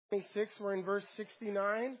26. We're in verse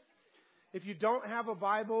 69. If you don't have a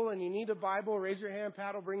Bible and you need a Bible, raise your hand.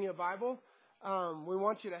 Pat will bring you a Bible. We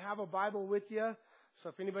want you to have a Bible with you. So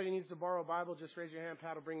if anybody needs to borrow a Bible, just raise your hand.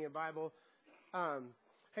 Pat will bring you a Bible.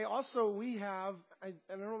 Hey, also we have, I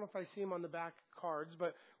don't know if I see them on the back cards,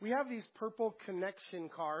 but we have these purple connection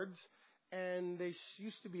cards. And they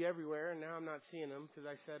used to be everywhere, and now I'm not seeing them because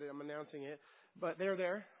I said it. I'm announcing it. But they're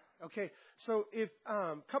there. Okay, so if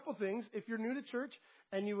couple things. If you're new to church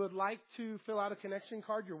and you would like to fill out a connection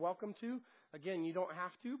card, you're welcome to. Again, you don't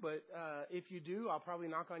have to, but if you do, I'll probably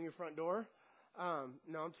knock on your front door.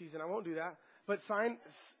 No, I'm teasing. I won't do that. But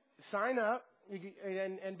sign up,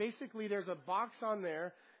 and basically there's a box on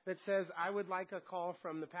there that says, I would like a call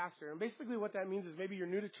from the pastor. And basically what that means is maybe you're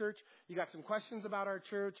new to church, you got some questions about our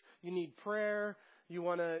church, you need prayer, you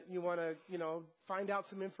wanna find out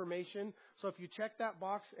some information. So if you check that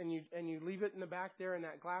box and you leave it in the back there in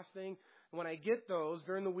that glass thing, when I get those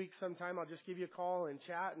during the week sometime, I'll just give you a call and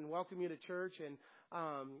chat and welcome you to church. And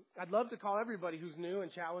I'd love to call everybody who's new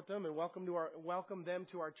and chat with them and welcome them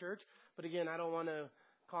to our church. But again, I don't want to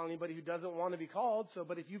call anybody who doesn't want to be called.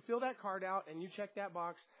 But if you fill that card out and you check that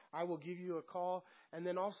box, I will give you a call. And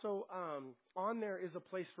then also on there is a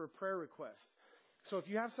place for prayer requests. So if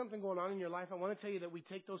you have something going on in your life, I want to tell you that we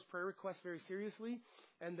take those prayer requests very seriously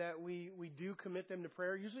and that we do commit them to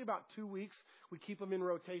prayer. Usually about 2 weeks, we keep them in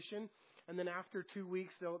rotation. And then after 2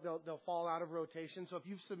 weeks, they'll fall out of rotation. So if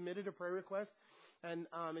you've submitted a prayer request and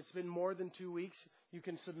it's been more than 2 weeks, you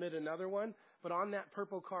can submit another one. But on that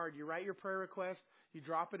purple card, you write your prayer request. You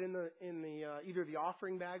drop it in the either the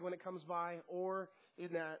offering bag when it comes by, or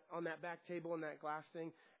on that back table in that glass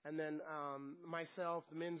thing. And then myself,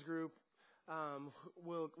 the men's group,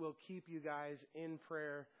 will keep you guys in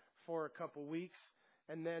prayer for a couple weeks.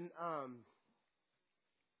 And then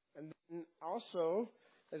also,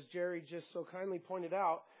 as Jerry just so kindly pointed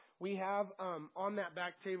out, we have on that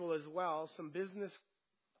back table as well some business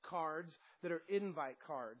cards that are invite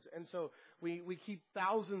cards. And so we keep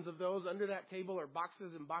thousands of those under that table, or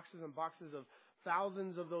boxes and boxes and boxes of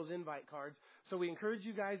thousands of those invite cards. So we encourage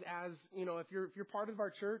you guys, as you know, if you're part of our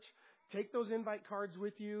church, take those invite cards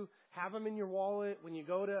with you, have them in your wallet when you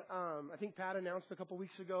go to, I think Pat announced a couple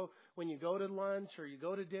weeks ago, when you go to lunch or you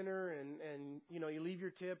go to dinner and you leave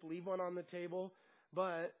your tip, leave one on the table.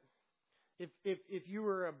 But if you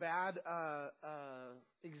were a bad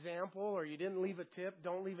example or you didn't leave a tip,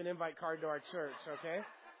 don't leave an invite card to our church, okay?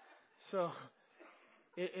 So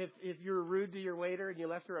if you're rude to your waiter and you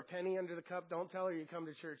left her a penny under the cup, don't tell her you come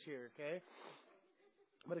to church here, okay?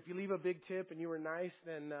 But if you leave a big tip and you were nice,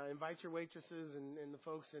 then invite your waitresses and the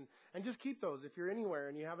folks and just keep those. If you're anywhere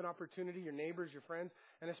and you have an opportunity, your neighbors, your friends,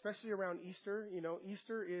 and especially around Easter,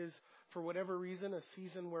 Easter is, for whatever reason, a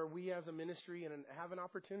season where we as a ministry and have an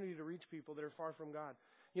opportunity to reach people that are far from God.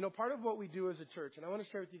 Part of what we do as a church, and I want to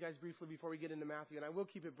share with you guys briefly before we get into Matthew, and I will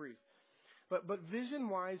keep it brief. But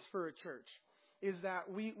vision-wise for a church is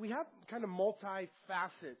that we have kind of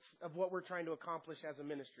multi-facets of what we're trying to accomplish as a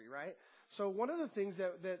ministry, right? So one of the things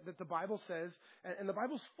that the Bible says, and the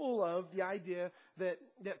Bible's full of the idea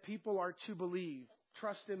that people are to believe,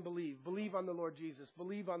 trust and believe on the Lord Jesus,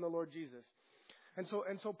 believe on the Lord Jesus. And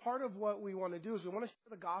so part of what we want to do is we want to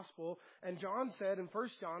share the gospel. And John said in 1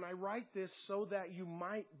 John, I write this so that you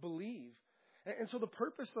might believe. And so the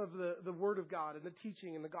purpose of the Word of God and the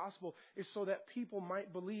teaching and the gospel is so that people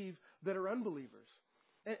might believe that are unbelievers.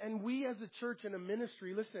 And we as a church and a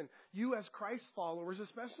ministry, listen, you as Christ followers,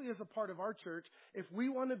 especially as a part of our church, if we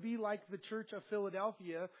want to be like the church of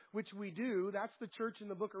Philadelphia, which we do, that's the church in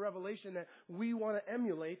the book of Revelation that we want to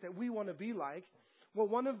emulate, that we want to be like. Well,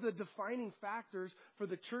 one of the defining factors for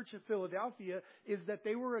the church of Philadelphia is that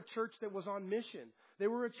they were a church that was on mission. They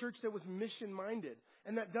were a church that was mission-minded.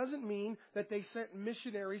 And that doesn't mean that they sent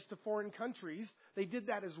missionaries to foreign countries. They did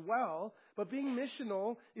that as well. But being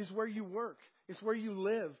missional is where you work. It's where you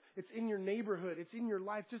live. It's in your neighborhood. It's in your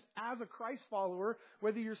life. Just as a Christ follower,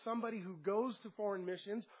 whether you're somebody who goes to foreign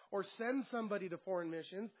missions or sends somebody to foreign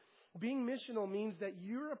missions, being missional means that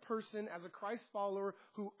you're a person as a Christ follower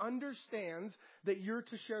who understands that you're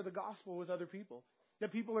to share the gospel with other people.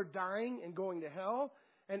 That people are dying and going to hell,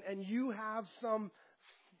 and you have some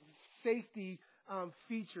safety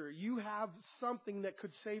feature. You have something that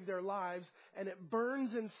could save their lives, and it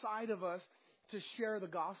burns inside of us to share the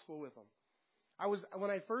gospel with them. When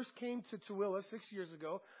I first came to Tooele 6 years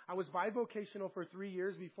ago, I was bivocational for 3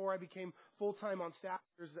 years before I became full-time on staff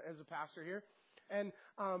as a pastor here. And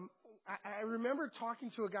I remember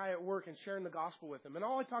talking to a guy at work and sharing the gospel with him, and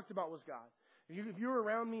all I talked about was God. If you were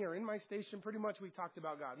around me or in my station, pretty much we talked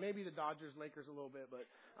about God. Maybe the Dodgers, Lakers a little bit, but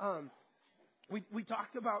we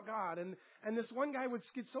talked about God, and this one guy would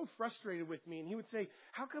get so frustrated with me, and he would say,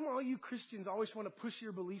 how come all you Christians always want to push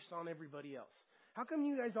your beliefs on everybody else? How come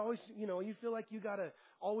you guys always, you feel like you got to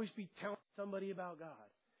always be telling somebody about God?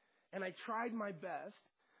 And I tried my best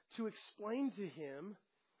to explain to him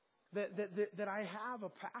that I have a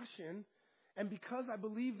passion, and because I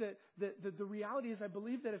believe that the reality is I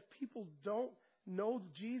believe that if people don't know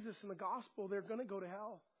Jesus and the gospel, they're going to go to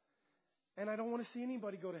hell. And I don't want to see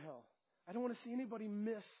anybody go to hell. I don't want to see anybody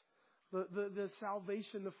miss the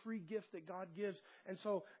salvation, the free gift that God gives. And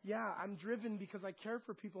so, yeah, I'm driven because I care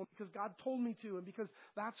for people, because God told me to, and because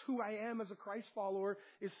that's who I am as a Christ follower,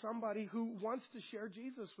 is somebody who wants to share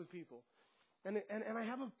Jesus with people. And I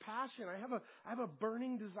have a passion. I have a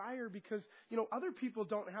burning desire because, other people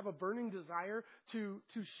don't have a burning desire to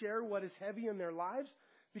share what is heavy in their lives,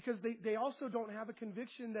 because they also don't have a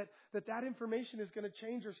conviction that information is going to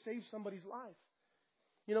change or save somebody's life.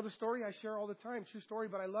 The story I share all the time, true story,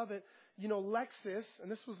 but I love it. Lexus, and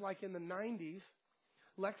this was like in the 90s,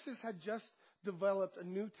 Lexus had just developed a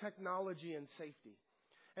new technology in safety.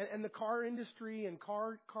 And the car industry and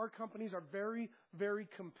car companies are very, very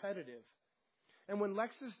competitive. And when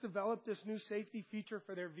Lexus developed this new safety feature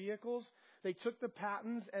for their vehicles, they took the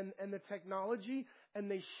patents and the technology and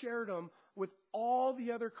they shared them with all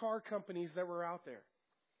the other car companies that were out there.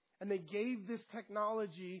 And they gave this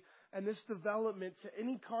technology and this development to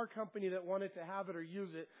any car company that wanted to have it or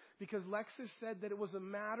use it, because Lexus said that it was a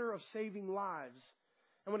matter of saving lives.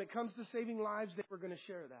 And when it comes to saving lives, they were going to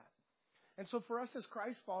share that. And so for us as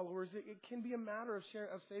Christ followers, it can be a matter of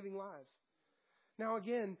saving lives. Now,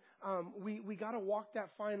 again, we got to walk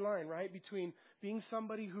that fine line, right, between being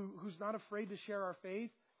somebody who's not afraid to share our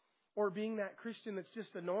faith, or being that Christian that's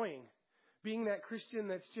just annoying, being that Christian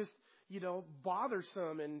that's just,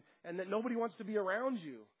 bothersome and that nobody wants to be around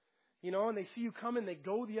you, and they see you coming, they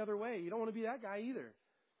go the other way. You don't want to be that guy either.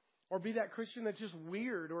 Or be that Christian that's just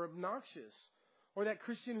weird or obnoxious, or that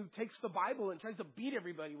Christian who takes the Bible and tries to beat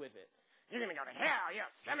everybody with it. You're going to go to hell, you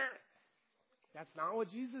sinner. That's not what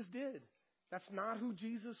Jesus did. That's not who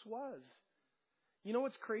Jesus was. You know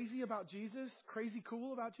what's crazy about Jesus? Crazy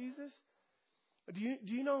cool about Jesus? Do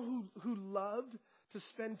you know who loved to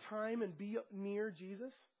spend time and be near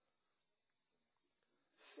Jesus?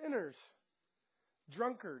 Sinners,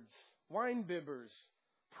 drunkards, wine bibbers,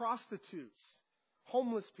 prostitutes,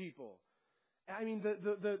 homeless people. I mean,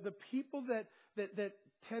 the people that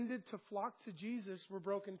tended to flock to Jesus were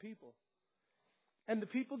broken people. And the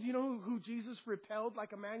people, do you know who Jesus repelled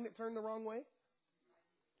like a magnet turned the wrong way?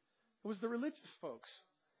 It was the religious folks.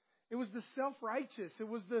 It was the self-righteous. It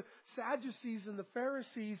was the Sadducees and the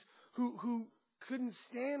Pharisees who couldn't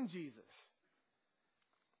stand Jesus.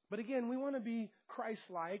 But again, we want to be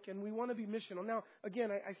Christ-like, and we want to be missional. Now,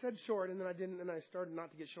 again, I said short, and then I didn't, and I started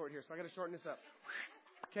not to get short here, so I got to shorten this up.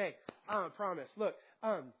 Okay, promise. Look,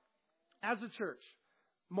 as a church,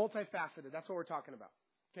 multifaceted. That's what we're talking about.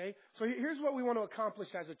 Okay, so here's what we want to accomplish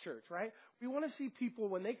as a church, right? We want to see people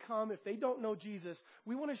when they come, if they don't know Jesus,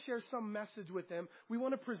 we want to share some message with them. We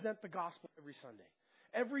want to present the gospel every Sunday.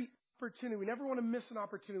 Every opportunity. We never want to miss an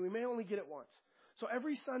opportunity. We may only get it once. So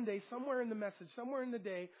every Sunday, somewhere in the message, somewhere in the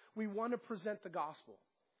day, we want to present the gospel,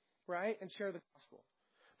 right? And share the gospel.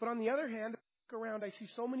 But on the other hand, around, I see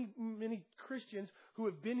so many Christians who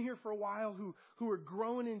have been here for a while, who are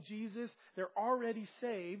growing in Jesus. They're already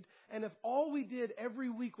saved. And if all we did every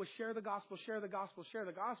week was share the gospel,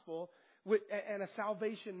 and a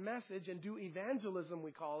salvation message and do evangelism,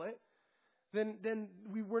 we call it, then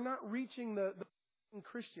we were not reaching the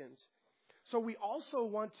Christians. So we also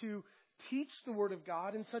want to teach the Word of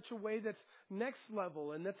God in such a way that's next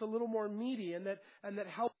level and that's a little more meaty and that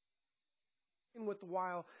helps with the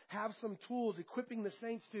while, have some tools, equipping the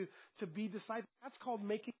saints to be disciples. That's called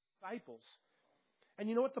making disciples. And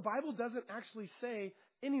you know what? The Bible doesn't actually say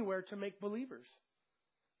anywhere to make believers.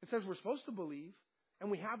 It says we're supposed to believe, and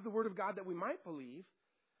we have the Word of God that we might believe.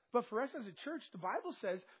 But for us as a church, the Bible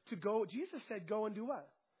says to go, Jesus said, go and do what?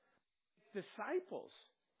 Disciples.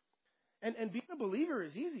 And being a believer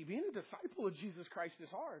is easy. Being a disciple of Jesus Christ is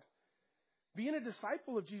hard. Being a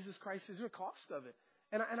disciple of Jesus Christ is a cost of it.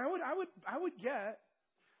 And I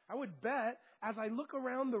would bet, as I look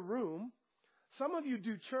around the room, some of you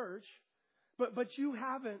do church, but you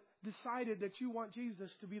haven't decided that you want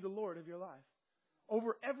Jesus to be the Lord of your life,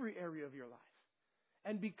 over every area of your life,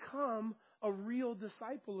 and become a real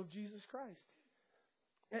disciple of Jesus Christ.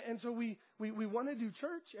 And so we want to do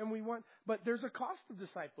church, but there's a cost of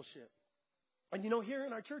discipleship. And here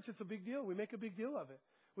in our church, it's a big deal. We make a big deal of it.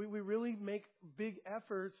 We really make big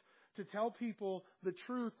efforts to tell people the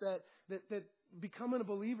truth that becoming a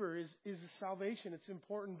believer is salvation. It's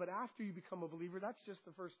important. But after you become a believer, that's just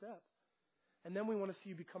the first step. And then we want to see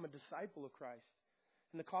you become a disciple of Christ.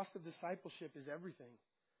 And the cost of discipleship is everything,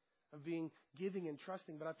 of being giving and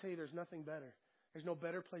trusting. But I'll tell you, there's nothing better. There's no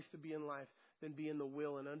better place to be in life than be in the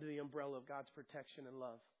will and under the umbrella of God's protection and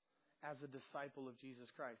love as a disciple of Jesus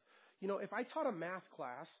Christ. You know, if I taught a math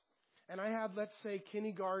class and I had, let's say,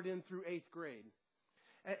 kindergarten through 8th grade,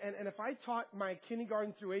 and if I taught my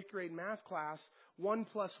kindergarten through 8th grade math class 1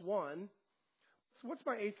 plus 1, so what's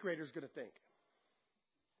my 8th graders going to think?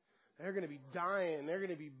 They're going to be dying. They're going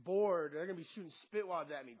to be bored. They're going to be shooting spit wads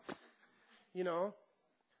at me. You know?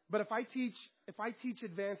 But if I teach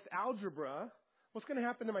advanced algebra, what's going to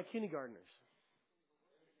happen to my kindergartners?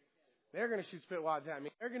 They're going to shoot spit wads at me.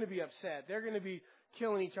 They're going to be upset. They're going to be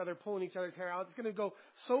killing each other, pulling each other's hair out. It's going to go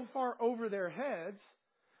so far over their heads.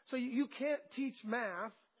 So you can't teach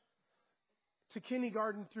math to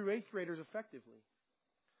kindergarten through 8th graders effectively.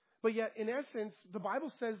 But yet, in essence, the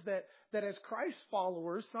Bible says that as Christ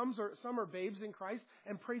followers, some are babes in Christ,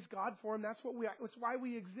 and praise God for them. That's why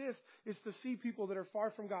we exist, is to see people that are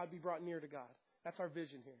far from God be brought near to God. That's our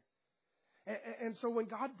vision here. And so when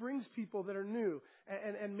God brings people that are new,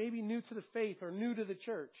 and maybe new to the faith or new to the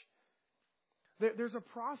church, there's a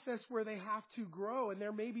process where they have to grow. And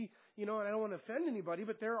there may be, and I don't want to offend anybody,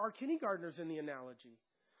 but there are kindergartners in the analogy.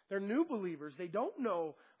 They're new believers. They don't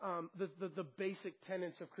know the basic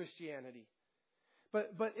tenets of Christianity.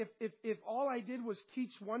 But if all I did was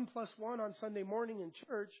teach 1 plus 1 on Sunday morning in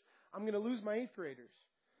church, I'm going to lose my 8th graders.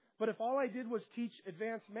 But if all I did was teach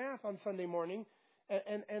advanced math on Sunday morning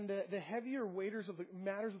and the heavier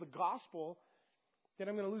matters of the gospel, then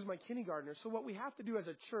I'm going to lose my kindergartners. So what we have to do as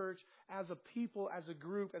a church, as a people, as a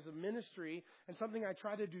group, as a ministry, and something I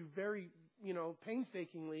try to do very,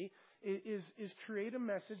 painstakingly, is create a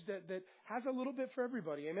message that has a little bit for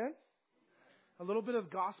everybody. Amen? A little bit of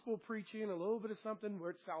gospel preaching, a little bit of something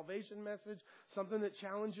where it's salvation message, something that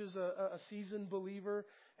challenges a seasoned believer,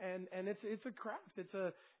 and it's a craft.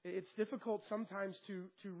 It's difficult sometimes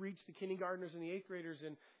to reach the kindergartners and the 8th graders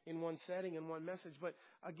in one setting and one message. But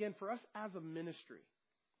again, for us as a ministry,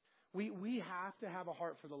 we have to have a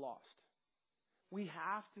heart for the lost. We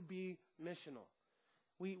have to be missional.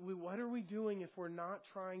 What are we doing if we're not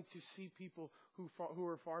trying to see people who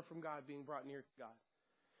are far from God being brought near to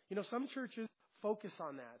God? Some churches focus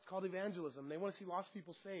on that. It's called evangelism. They want to see lost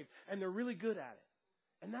people saved, and they're really good at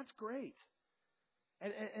it. And that's great.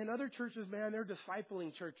 And other churches, man, they're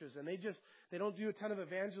discipling churches, and they don't do a ton of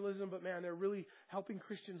evangelism, but man, they're really helping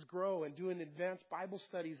Christians grow and doing advanced Bible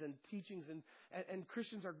studies and teachings, and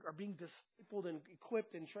Christians are being discipled and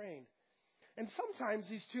equipped and trained. And sometimes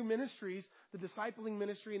these two ministries, the discipling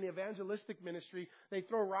ministry and the evangelistic ministry, they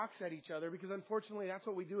throw rocks at each other because unfortunately that's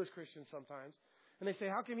what we do as Christians sometimes. And they say,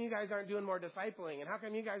 how come you guys aren't doing more discipling? And how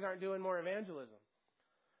come you guys aren't doing more evangelism?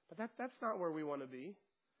 But that's not where we want to be.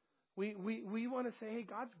 We want to say, hey,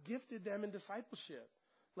 God's gifted them in discipleship.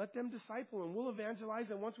 Let them disciple, and we'll evangelize.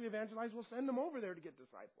 And once we evangelize, we'll send them over there to get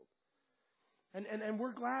discipled. And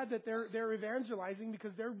we're glad that they're evangelizing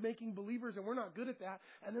because they're making believers, and we're not good at that.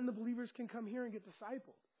 And then the believers can come here and get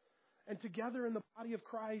discipled. And together in the body of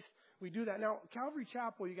Christ, we do that. Now, Calvary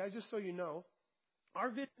Chapel, you guys, just so you know, our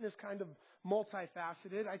vision is kind of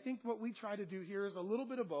multifaceted. I think what we try to do here is a little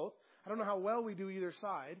bit of both. I don't know how well we do either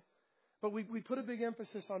side, but we put a big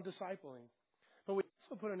emphasis on discipling. But we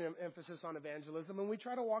also put an emphasis on evangelism, and we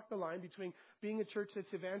try to walk the line between being a church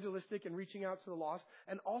that's evangelistic and reaching out to the lost,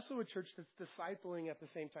 and also a church that's discipling at the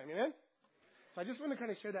same time. Amen? So I just want to kind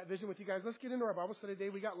of share that vision with you guys. Let's get into our Bible study today.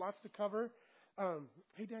 We got lots to cover.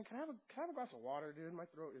 Hey, Dan, can I have a glass of water, dude? My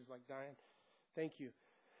throat is like dying. Thank you.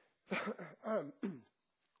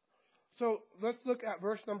 So let's look at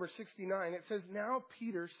verse number 69. It says, now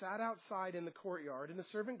Peter sat outside in the courtyard, and the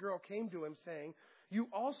servant girl came to him saying, you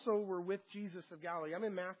also were with Jesus of Galilee. I'm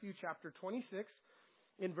in Matthew chapter 26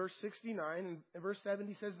 in verse 69. And in verse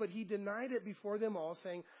 70 says, but he denied it before them all,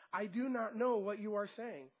 saying, I do not know what you are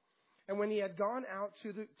saying. And when he had gone out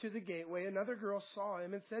to the gateway, another girl saw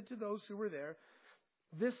him and said to those who were there,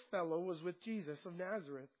 this fellow was with Jesus of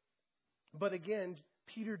Nazareth. But again,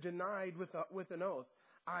 Peter denied with an oath,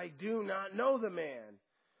 I do not know the man.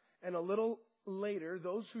 And a little later,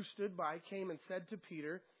 those who stood by came and said to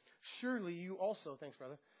Peter, surely you also, thanks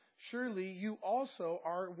brother, surely you also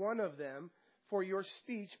are one of them, for your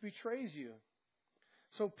speech betrays you.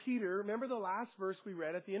 So Peter, remember the last verse we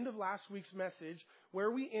read at the end of last week's message,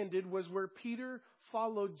 where we ended was where Peter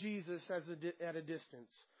followed Jesus at a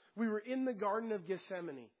distance. We were in the Garden of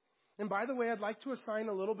Gethsemane. And by the way, I'd like to assign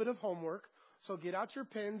a little bit of homework. So get out your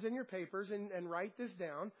pens and your papers and write this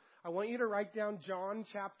down. I want you to write down John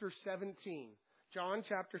chapter 17. John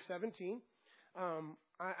chapter 17.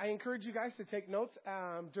 I encourage you guys to take notes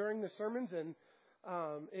during the sermons, and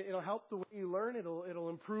it'll help the way you learn. It'll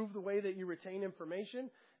improve the way that you retain information.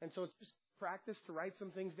 And so it's just practice to write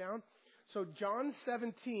some things down. So John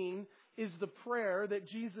 17 is the prayer that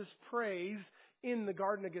Jesus prays in the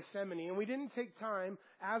Garden of Gethsemane. And we didn't take time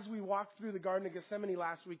as we walked through the Garden of Gethsemane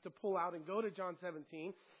last week to pull out and go to John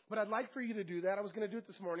 17. But I'd like for you to do that. I was going to do it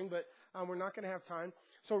this morning, but we're not going to have time.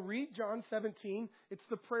 So read John 17. It's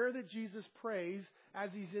the prayer that Jesus prays as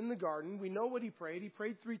he's in the garden. We know what he prayed. He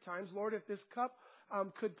prayed 3 times. Lord, if this cup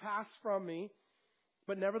could pass from me,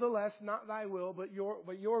 but nevertheless, not thy will, but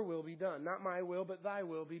your will be done. Not my will, but thy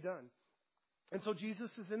will be done. And so Jesus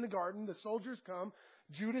is in the garden. The soldiers come.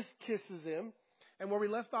 Judas kisses him. And where we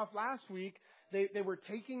left off last week, they were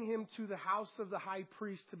taking him to the house of the high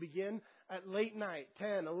priest to begin at late night,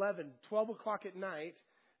 10, 11, 12 o'clock at night.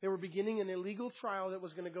 They were beginning an illegal trial that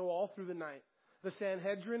was going to go all through the night. The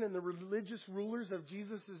Sanhedrin and the religious rulers of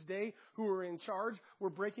Jesus' day who were in charge were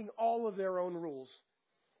breaking all of their own rules.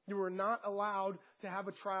 You were not allowed to have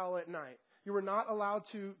a trial at night. You were not allowed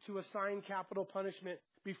to assign capital punishment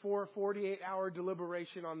before a 48-hour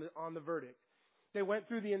deliberation on the verdict. They went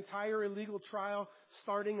through the entire illegal trial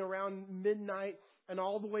starting around midnight and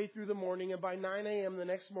all the way through the morning. And by 9 a.m. the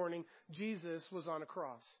next morning, Jesus was on a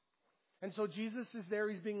cross. And so Jesus is there.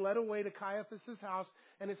 He's being led away to Caiaphas' house.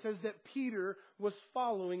 And it says that Peter was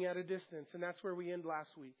following at a distance. And that's where we end last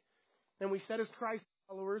week. And we said as Christ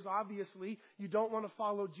followers, obviously, you don't want to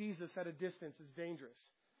follow Jesus at a distance. It's dangerous.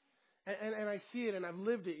 And I see it and I've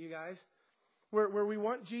lived it, you guys. Where we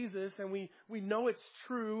want Jesus and we know it's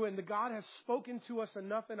true and the God has spoken to us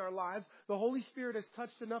enough in our lives. The Holy Spirit has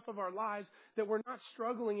touched enough of our lives that we're not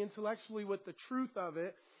struggling intellectually with the truth of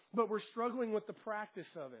it, but we're struggling with the practice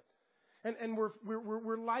of it. And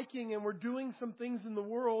we're liking and we're doing some things in the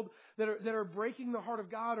world that are breaking the heart of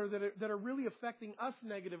God or that are really affecting us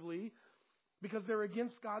negatively because they're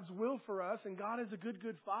against God's will for us. And God is a good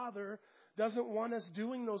Father, doesn't want us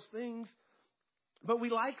doing those things. But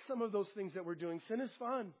we like some of those things that we're doing. Sin is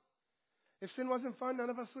fun. If sin wasn't fun,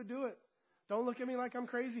 none of us would do it. Don't look at me like I'm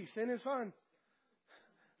crazy. Sin is fun.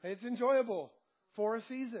 It's enjoyable for a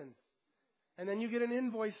season. And then you get an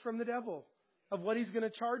invoice from the devil of what he's going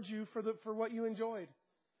to charge you for what you enjoyed.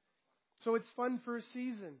 So it's fun for a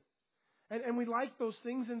season. And we like those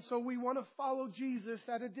things, and so we want to follow Jesus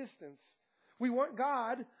at a distance. We want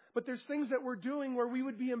God, but there's things that we're doing where we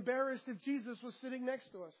would be embarrassed if Jesus was sitting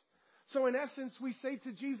next to us. So in essence, we say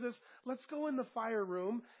to Jesus, let's go in the fire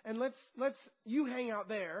room and let's you hang out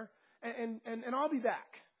there and I'll be back.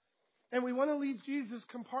 And we want to leave Jesus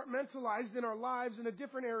compartmentalized in our lives in a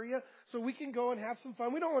different area so we can go and have some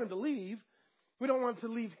fun. We don't want him to leave. We don't want to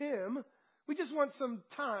leave him. We just want some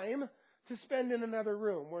time to spend in another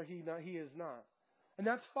room where he is not. And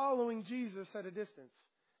that's following Jesus at a distance.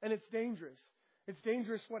 And it's dangerous. It's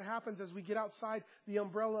dangerous what happens as we get outside the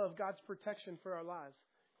umbrella of God's protection for our lives.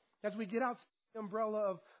 As we get outside the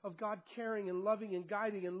umbrella of God caring and loving and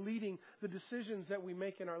guiding and leading the decisions that we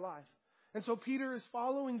make in our life. And so Peter is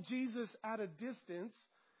following Jesus at a distance.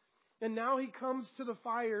 And now he comes to the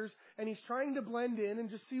fires and he's trying to blend in and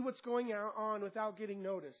just see what's going on without getting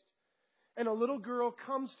noticed. And a little girl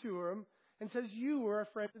comes to him and says, "You are a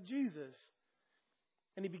friend of Jesus."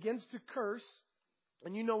 And he begins to curse.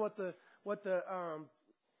 And you know what the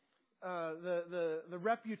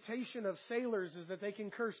reputation of sailors is that they can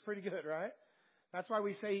curse pretty good, right? That's why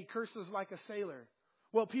we say he curses like a sailor.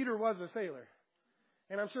 Well, Peter was a sailor.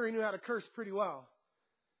 And I'm sure he knew how to curse pretty well.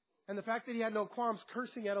 And the fact that he had no qualms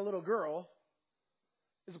cursing at a little girl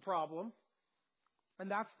is a problem. And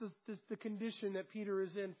that's the condition that Peter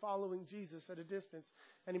is in following Jesus at a distance.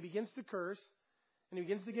 And he begins to curse. And he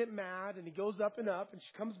begins to get mad. And he goes up. And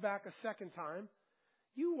she comes back a second time.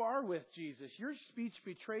 "You are with Jesus. Your speech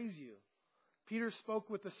betrays you." Peter spoke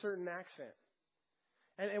with a certain accent.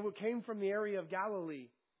 And it came from the area of Galilee.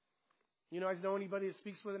 You guys know anybody that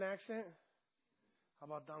speaks with an accent? How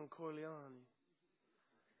about Don Corleone?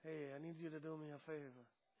 "Hey, I need you to do me a favor."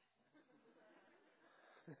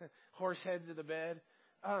 Horse heads of the bed.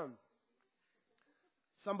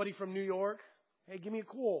 Somebody from New York. "Hey, give me a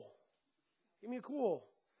cool. Give me a cool."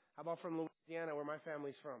 How about from Louisiana, where my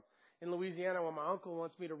family's from? In Louisiana, when my uncle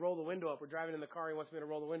wants me to roll the window up, we're driving in the car, he wants me to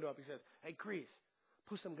roll the window up. He says, "Hey, Chris,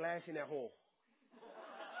 put some glass in that hole."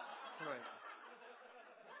 All right.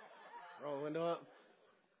 Roll the window up.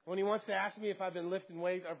 When he wants to ask me if I've been lifting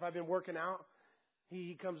weights or if I've been working out,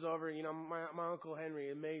 he comes over. My Uncle Henry,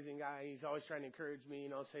 amazing guy. He's always trying to encourage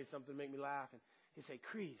me, say something to make me laugh. And he'd say,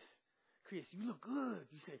 Chris, Chris, you look good.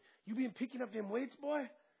 You say, you been picking up them weights, boy?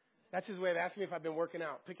 That's his way of asking me if I've been working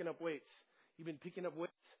out, picking up weights. You been picking up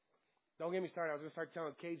weights? Don't get me started. I was going to start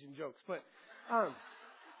telling Cajun jokes. But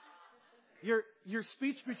your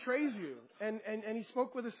speech betrays you. And he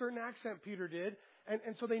spoke with a certain accent, Peter did.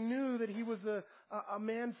 And so they knew that he was a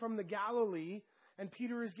man from the Galilee. And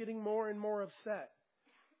Peter is getting more and more upset.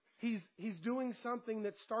 He's doing something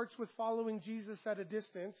that starts with following Jesus at a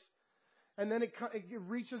distance. And then it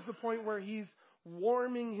reaches the point where he's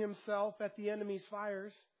warming himself at the enemy's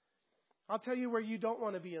fires. I'll tell you where you don't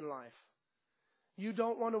want to be in life. You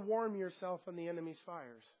don't want to warm yourself on the enemy's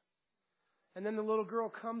fires. And then the little girl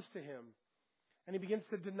comes to him. And he begins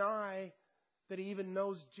to deny that he even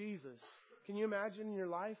knows Jesus. Can you imagine in your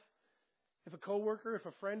life? If a coworker, if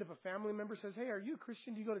a friend, if a family member says, hey, are you a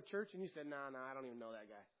Christian? Do you go to church? And you said, no, I don't even know that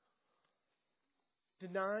guy.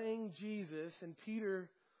 Denying Jesus, and Peter,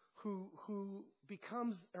 who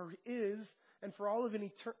becomes or is, and for all of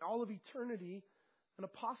eternity, an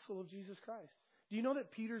apostle of Jesus Christ. Do you know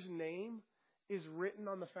that Peter's name is written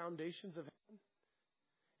on the foundations of heaven?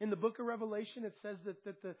 In the book of Revelation, it says that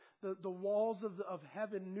the walls of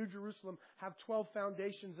heaven, New Jerusalem, have 12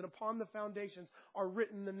 foundations. And upon the foundations are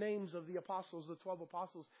written the names of the apostles, the 12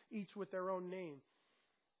 apostles, each with their own name.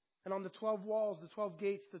 And on the 12 walls, the 12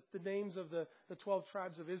 gates, the names of the 12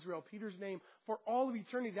 tribes of Israel, Peter's name, for all of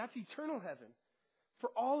eternity, that's eternal heaven.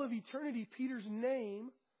 For all of eternity, Peter's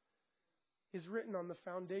name is written on the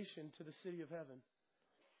foundation to the city of heaven.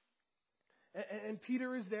 And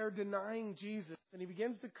Peter is there denying Jesus. And he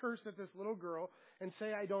begins to curse at this little girl and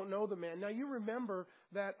say, I don't know the man. Now you remember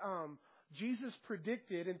that Jesus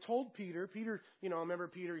predicted and told Peter, remember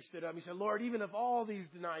Peter, he stood up and he said, Lord, even if all these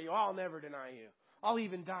deny you, I'll never deny you. I'll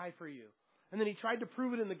even die for you. And then he tried to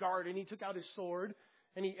prove it in the garden. He took out his sword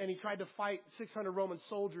and he tried to fight 600 Roman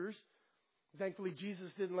soldiers. Thankfully,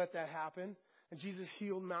 Jesus didn't let that happen. And Jesus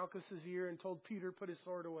healed Malchus's ear and told Peter, put his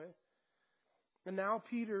sword away. And now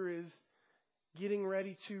Peter is getting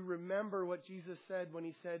ready to remember what Jesus said when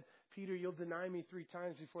he said, Peter, you'll deny me 3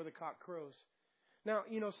 times before the cock crows. Now,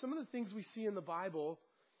 some of the things we see in the Bible,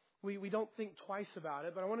 we don't think twice about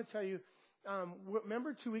it. But I want to tell you,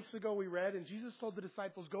 remember 2 weeks ago we read, and Jesus told the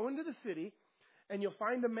disciples, go into the city and you'll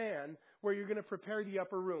find a man where you're going to prepare the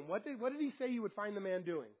upper room. What did he say you would find the man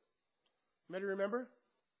doing? Anybody remember?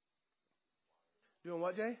 Doing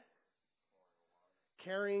what, Jay?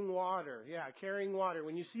 Carrying water. Yeah, carrying water.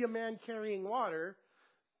 When you see a man carrying water,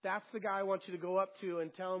 that's the guy I want you to go up to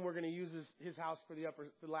and tell him we're going to use his house for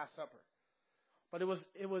the Last Supper. But it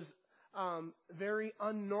was very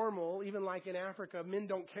unnormal, even like in Africa, men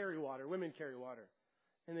don't carry water, women carry water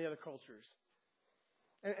in the other cultures.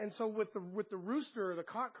 And so with the rooster or the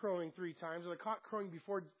cock crowing 3 times, or the cock crowing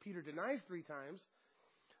before Peter denies 3 times,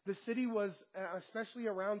 the city was, especially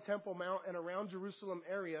around Temple Mount and around Jerusalem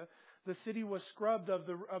area, the city was scrubbed of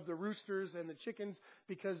the roosters and the chickens,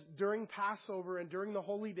 because during Passover and during the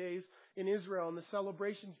holy days in Israel and the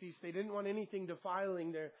celebration feast, they didn't want anything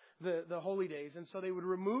defiling the holy days. And so they would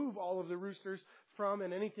remove all of the roosters from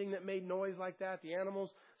and anything that made noise like that, the animals,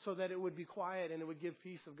 so that it would be quiet and it would give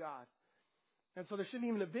peace of God. And so there shouldn't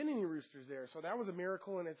even have been any roosters there. So that was a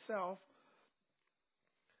miracle in itself.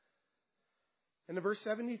 And in verse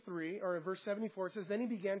 73, or in verse 74, it says, then he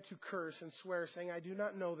began to curse and swear, saying, I do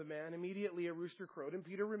not know the man. Immediately a rooster crowed, and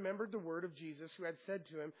Peter remembered the word of Jesus, who had said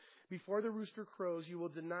to him, before the rooster crows, you will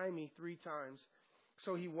deny me 3 times.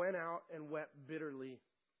 So he went out and wept bitterly.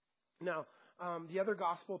 Now, the other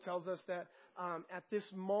gospel tells us that at this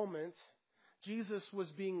moment, Jesus was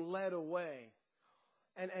being led away.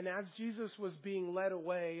 And as Jesus was being led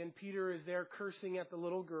away, and Peter is there cursing at the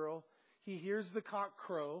little girl, he hears the cock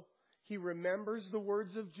crow. He remembers the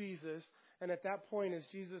words of Jesus, and at that point, as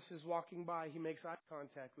Jesus is walking by, he makes eye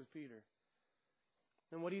contact with Peter.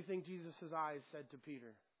 And what do you think Jesus' eyes said to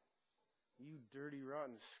Peter? You dirty,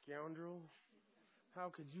 rotten scoundrel. How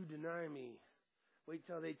could you deny me? Wait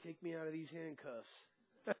till they take me out of these handcuffs.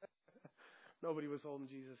 Nobody was holding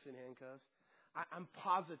Jesus in handcuffs. I'm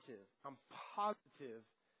positive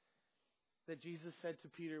that Jesus said to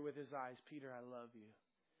Peter with his eyes, Peter, I love you.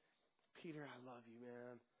 Peter, I love you,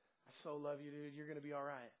 man. I so love you, dude. You're going to be all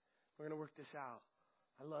right. We're going to work this out.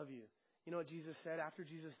 I love you. You know what Jesus said? After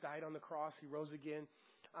Jesus died on the cross, he rose again.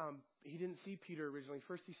 He didn't see Peter originally.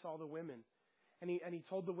 First, he saw the women. And he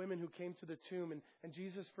told the women who came to the tomb. And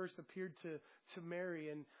Jesus first appeared to Mary.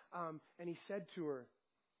 And he said to her,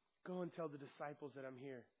 go and tell the disciples that I'm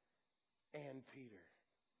here. And Peter.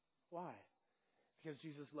 Why? Because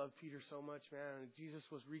Jesus loved Peter so much, man. And Jesus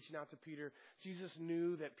was reaching out to Peter. Jesus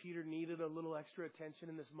knew that Peter needed a little extra attention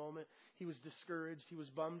in this moment. He was discouraged. He was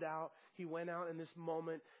bummed out. He went out in this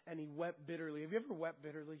moment and he wept bitterly. Have you ever wept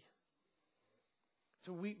bitterly?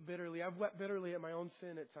 To weep bitterly. I've wept bitterly at my own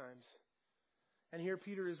sin at times. And here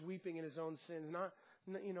Peter is weeping in his own sins.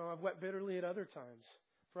 I've wept bitterly at other times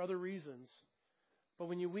for other reasons. But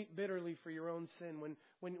when you weep bitterly for your own sin,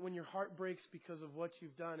 when your heart breaks because of what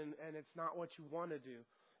you've done and it's not what you want to do,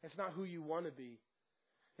 it's not who you want to be.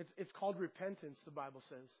 It's called repentance, the Bible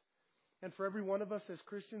says. And for every one of us as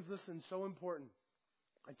Christians, listen, so important.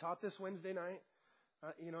 I taught this Wednesday night.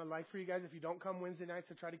 I'd like for you guys, if you don't come Wednesday nights,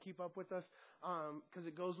 to try to keep up with us because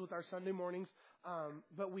it goes with our Sunday mornings.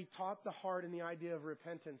 But we taught the heart and the idea of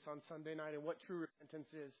repentance on Sunday night and what true repentance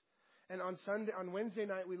is. And on Wednesday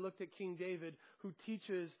night, we looked at King David, who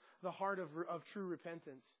teaches the heart of true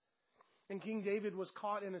repentance. And King David was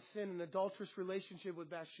caught in a sin, an adulterous relationship with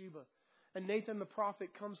Bathsheba. And Nathan the prophet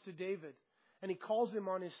comes to David, and he calls him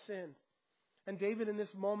on his sin. And David, in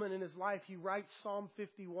this moment in his life, he writes Psalm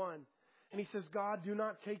 51. And he says, God, do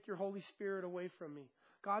not take your Holy Spirit away from me.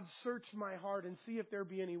 God, search my heart and see if there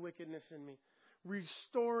be any wickedness in me.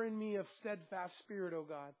 Restore in me a steadfast spirit, O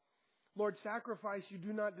God. Lord, sacrifice you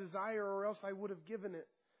do not desire, or else I would have given it.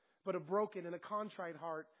 But a broken and a contrite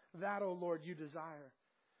heart, that, O Lord, you desire.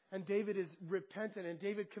 And David is repentant, and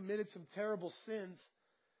David committed some terrible sins.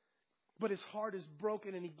 But his heart is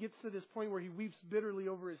broken, and he gets to this point where he weeps bitterly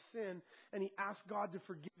over his sin, and he asks God to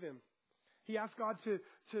forgive him. He asks God to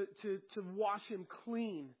wash him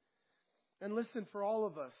clean. And listen, for all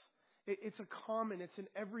of us, it's an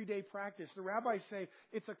everyday practice. The rabbis say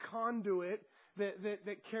it's a conduit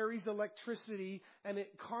that carries electricity, and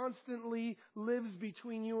it constantly lives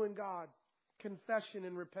between you and God. Confession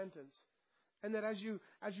and repentance. And that as you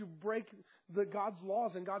break God's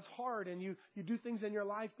laws and God's heart, and you do things in your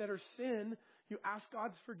life that are sin, you ask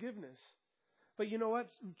God's forgiveness. But you know what?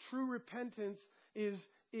 True repentance is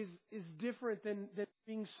different than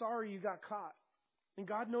being sorry you got caught. And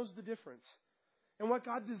God knows the difference. And what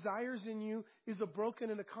God desires in you is a broken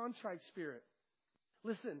and a contrite spirit.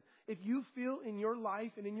 Listen, if you feel in your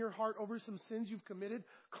life and in your heart over some sins you've committed,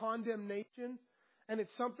 condemnation, and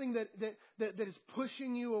it's something that is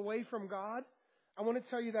pushing you away from God, I want to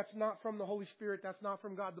tell you that's not from the Holy Spirit. That's not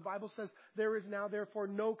from God. The Bible says there is now therefore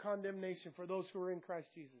no condemnation for those who are in Christ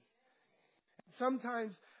Jesus.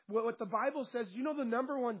 Sometimes what the Bible says, you know the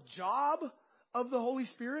number one job of the Holy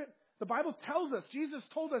Spirit? The Bible tells us, Jesus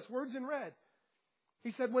told us, words in red.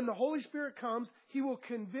 He said when the Holy Spirit comes, He will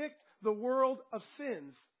convict the world of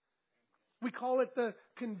sins. We call it the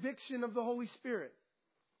conviction of the Holy Spirit.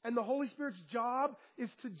 And the Holy Spirit's job is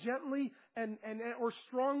to gently or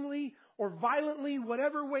strongly or violently,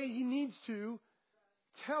 whatever way He needs to,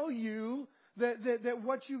 tell you that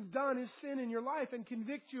what you've done is sin in your life and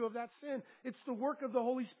convict you of that sin. It's the work of the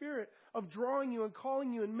Holy Spirit of drawing you and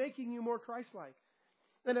calling you and making you more Christ-like.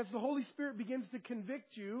 And as the Holy Spirit begins to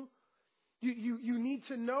convict you, you need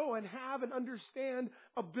to know and have and understand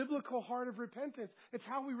a biblical heart of repentance. It's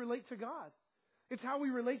how we relate to God. It's how we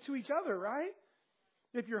relate to each other, right?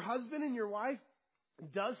 If your husband and your wife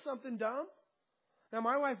does something dumb, now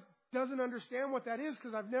my wife doesn't understand what that is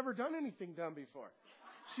because I've never done anything dumb before.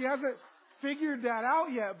 She hasn't figured that out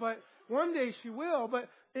yet, but one day she will. But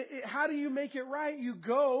how do you make it right? You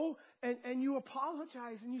go and you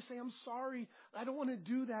apologize and you say, I'm sorry. I don't want to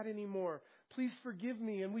do that anymore. Please forgive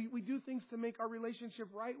me. And we do things to make our relationship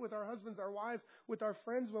right with our husbands, our wives, with our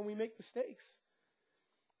friends when we make mistakes.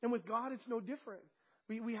 And with God, it's no different.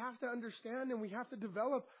 We have to understand and we have to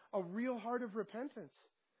develop a real heart of repentance.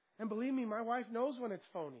 And believe me, my wife knows when it's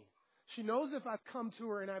phony. She knows if I've come to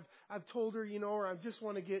her and I've told her, or I just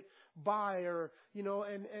want to get by, or,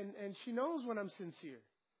 and she knows when I'm sincere.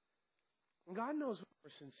 And God knows when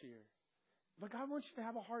we're sincere. But God wants you to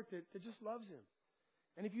have a heart that just loves Him.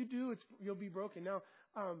 And if you do, you'll be broken. Now,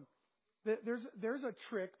 there's a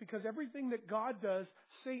trick, because everything that God does,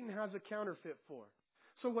 Satan has a counterfeit for.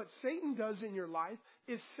 So what Satan does in your life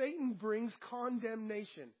is Satan brings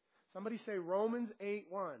condemnation. Somebody say Romans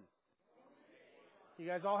 8:1. You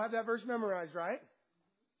guys all have that verse memorized, right?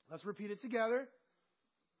 Let's repeat it together.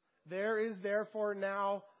 There is therefore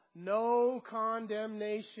now no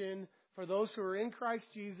condemnation for those who are in Christ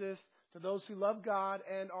Jesus, to those who love God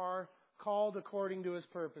and are called according to His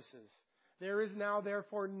purposes. There is now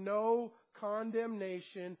therefore no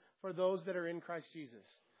condemnation for those that are in Christ Jesus.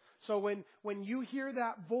 So when you hear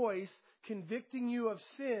that voice convicting you of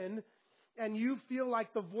sin, and you feel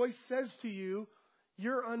like the voice says to you,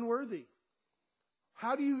 you're unworthy.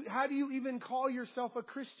 How do you even call yourself a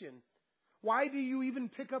Christian? Why do you even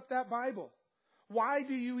pick up that Bible? Why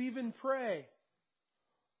do you even pray?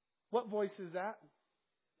 What voice is that?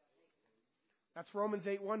 That's Romans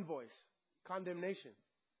 8:1 voice. Condemnation.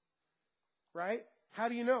 Right? How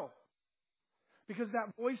do you know? Because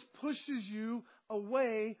that voice pushes you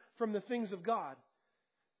away from the things of God.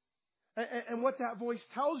 And what that voice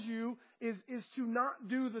tells you is to not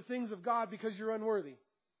do the things of God because you're unworthy.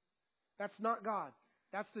 That's not God.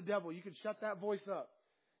 That's the devil. You can shut that voice up.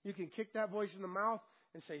 You can kick that voice in the mouth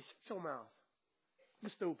and say, shut your mouth.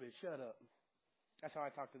 You're stupid. Shut up. That's how I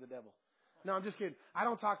talk to the devil. No, I'm just kidding. I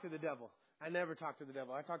don't talk to the devil. I never talk to the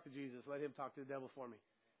devil. I talk to Jesus. Let him talk to the devil for me.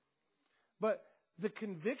 But the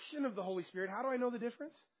conviction of the Holy Spirit, how do I know the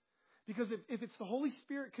difference? Because if it's the Holy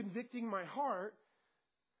Spirit convicting my heart,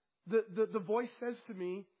 the voice says to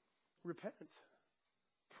me, repent,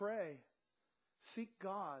 pray, seek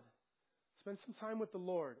God, spend some time with the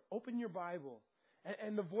Lord, open your Bible.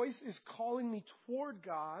 And the voice is calling me toward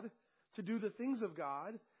God to do the things of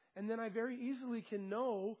God. And then I very easily can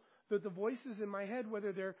know that the voices in my head,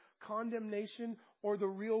 whether they're condemnation or the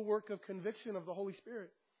real work of conviction of the Holy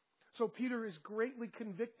Spirit. So Peter is greatly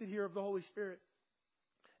convicted here of the Holy Spirit.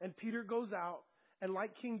 And Peter goes out, and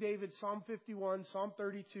like King David, Psalm 51, Psalm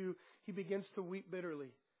 32, he begins to weep bitterly.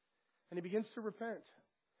 And he begins to repent.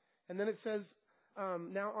 And then it says,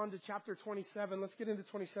 now on to chapter 27. Let's get into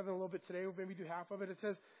 27 a little bit today, or maybe do half of it. It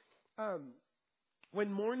says,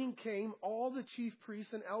 when morning came, all the chief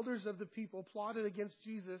priests and elders of the people plotted against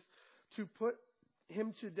Jesus to put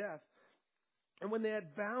him to death. And when they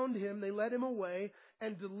had bound him, they led him away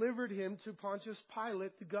and delivered him to Pontius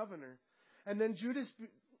Pilate, the governor. And then Judas,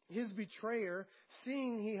 his betrayer,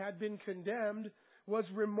 seeing he had been condemned, was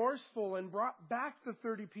remorseful and brought back the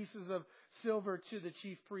 30 pieces of silver to the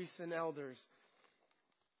chief priests and elders.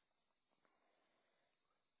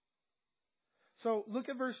 So look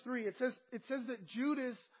at verse 3. It says that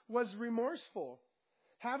Judas was remorseful.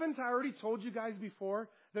 Haven't I already told you guys before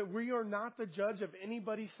that we are not the judge of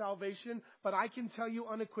anybody's salvation, but I can tell you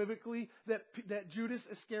unequivocally that Judas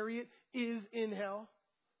Iscariot is in hell?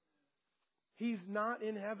 He's not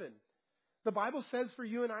in heaven. The Bible says for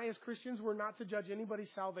you and I as Christians, we're not to judge anybody's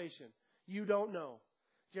salvation. You don't know.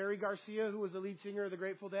 Jerry Garcia, who was the lead singer of the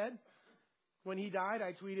Grateful Dead, when he died,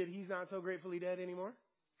 I tweeted, he's not so gratefully dead anymore.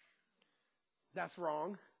 That's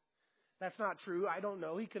wrong. That's not true. I don't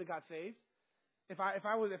know. He could have got saved. If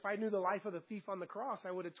I knew the life of the thief on the cross,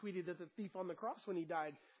 I would have tweeted that the thief on the cross when he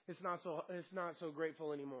died is not so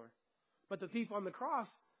grateful anymore. But the thief on the cross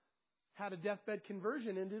had a deathbed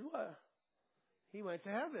conversion and did what? He went to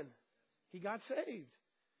heaven. He got saved.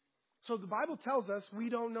 So the Bible tells us we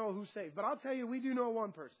don't know who's saved. But I'll tell you, we do know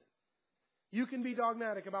one person. You can be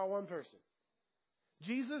dogmatic about one person.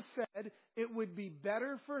 Jesus said it would be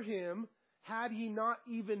better for him had he not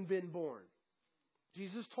even been born.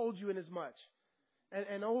 Jesus told you in as much.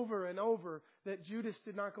 And over that Judas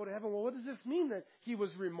did not go to heaven. Well, what does this mean that he was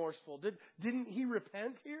remorseful? Didn't he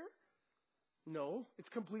repent here? No, it's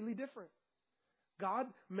completely different.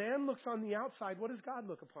 Man looks on the outside. What does God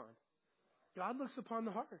look upon? God looks upon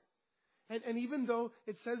the heart. And even though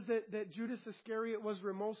it says that Judas Iscariot was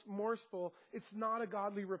remorseful, it's not a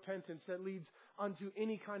godly repentance that leads unto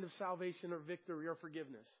any kind of salvation or victory or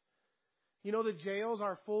forgiveness. You know, the jails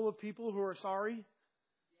are full of people who are sorry.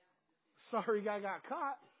 Sorry I got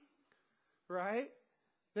caught. Right?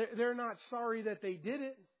 They're not sorry that they did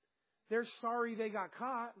it. They're sorry they got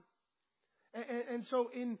caught. And so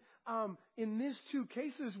in these two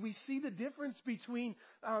cases, we see the difference between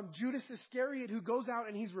Judas Iscariot, who goes out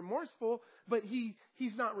and he's remorseful, but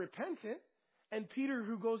he's not repentant, and Peter,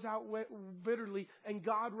 who goes out bitterly, and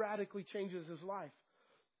God radically changes his life.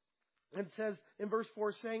 And it says in verse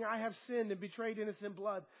 4, saying, I have sinned and betrayed innocent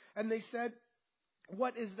blood. And they said,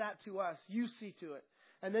 what is that to us? You see to it.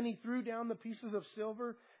 And then he threw down the pieces of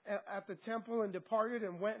silver at the temple and departed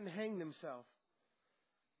and went and hanged himself.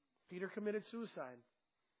 Peter committed suicide.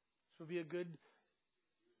 This would be a good...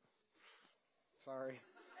 Sorry.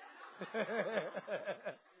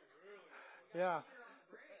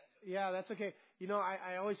 Yeah, that's okay. You know,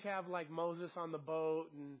 I always have like Moses on the boat,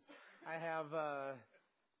 and I have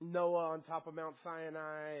Noah on top of Mount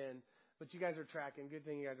Sinai, but you guys are tracking. Good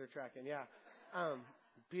thing you guys are tracking. Yeah.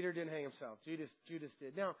 Peter didn't hang himself. Judas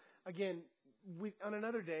did. Now, again, on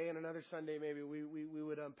another day, on another Sunday, maybe we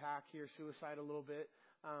would unpack here suicide a little bit.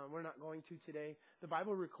 We're not going to today. The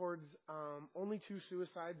Bible records only 2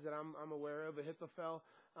 suicides that I'm aware of. Ahithophel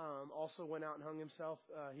also went out and hung himself.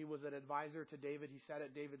 He was an advisor to David. He sat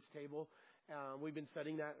at David's table. We've been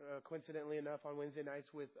studying that coincidentally enough on Wednesday nights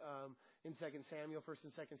in 2 Samuel, 1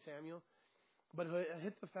 and 2 Samuel. But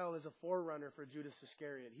Ahithophel is a forerunner for Judas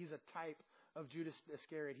Iscariot. He's a type of Judas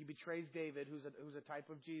Iscariot. He betrays David, who's a type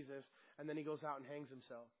of Jesus, and then he goes out and hangs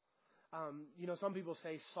himself. Some people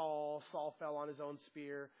say Saul fell on his own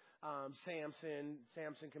spear.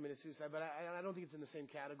 Samson committed suicide, but I don't think it's in the same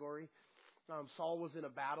category. Saul was in a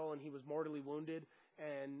battle and he was mortally wounded,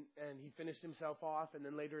 and he finished himself off. And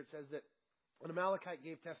then later it says that an Amalekite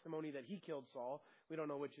gave testimony that he killed Saul. We don't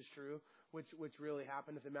know which is true, which really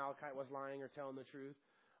happened, if the Amalekite was lying or telling the truth.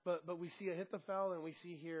 But we see Ahithophel, and we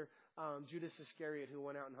see here Judas Iscariot, who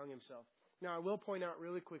went out and hung himself. Now I will point out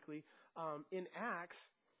really quickly, in Acts,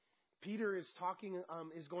 Peter is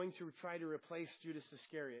going to try to replace Judas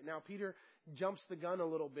Iscariot. Now, Peter jumps the gun a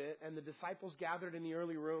little bit, and the disciples gathered in the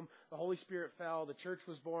early room. The Holy Spirit fell. The church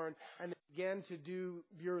was born, and they began to do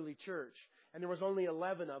the early church. And there was only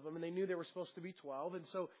 11 of them, and they knew there were supposed to be 12. And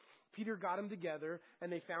so Peter got them together,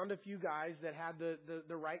 and they found a few guys that had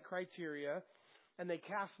the right criteria, and they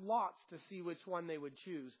cast lots to see which one they would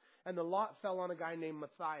choose. And the lot fell on a guy named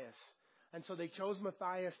Matthias. And so they chose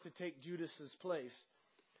Matthias to take Judas's place.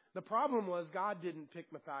 The problem was God didn't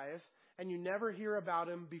pick Matthias, and you never hear about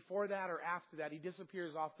him before that or after that. He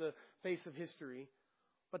disappears off the face of history.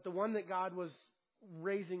 But the one that God was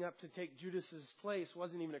raising up to take Judas's place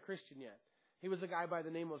wasn't even a Christian yet. He was a guy by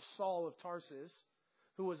the name of Saul of Tarsus,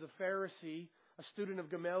 who was a Pharisee, a student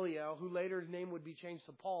of Gamaliel, who later his name would be changed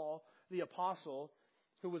to Paul, the apostle,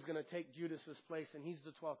 who was going to take Judas's place, and he's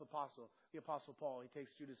the 12th apostle, the apostle Paul. He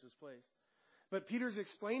takes Judas's place. But Peter's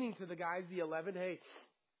explaining to the guys, the 11, hey,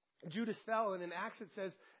 Judas fell, and in Acts it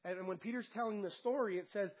says, and when Peter's telling the story, it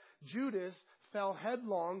says, Judas fell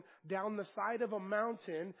headlong down the side of a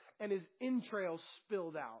mountain, and his entrails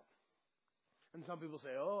spilled out. And some people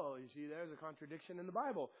say, oh, you see, there's a contradiction in the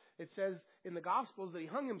Bible. It says in the Gospels that he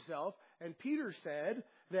hung himself, and Peter said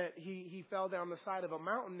that he fell down the side of a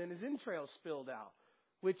mountain and his entrails spilled out.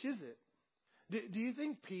 Which is it? Do you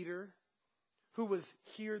think Peter, who was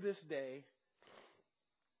here this day,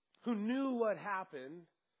 who knew what happened,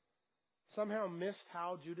 somehow missed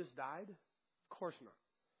how Judas died? Of course not.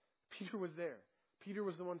 Peter was there. Peter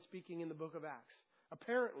was the one speaking in the book of Acts.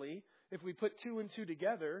 Apparently, if we put two and two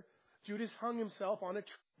together, Judas hung himself on a tree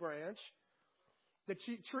branch. The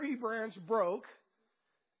tree branch broke.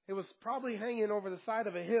 It was probably hanging over the side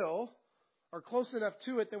of a hill, or close enough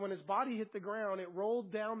to it that when his body hit the ground, it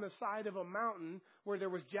rolled down the side of a mountain where there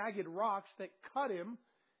was jagged rocks that cut him,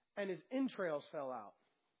 and his entrails fell out.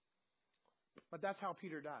 But that's how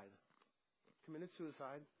Peter died. Committed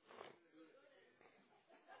suicide.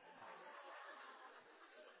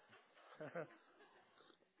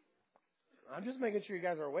 I'm just making sure you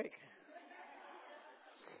guys are awake.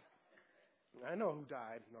 I know who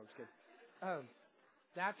died. No, I'm just kidding.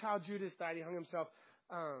 That's how Judas died. He hung himself.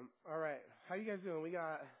 All right. How you guys doing?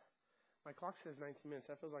 My clock says 19 minutes.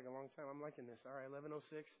 That feels like a long time. I'm liking this. All right,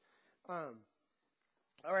 11:06.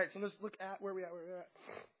 All right, so let's look at where we're at.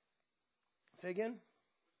 Say again?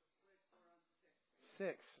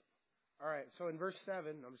 6. All right, so in verse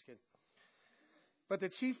 7, I'm just kidding. But the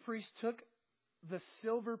chief priest took the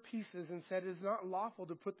silver pieces and said, it is not lawful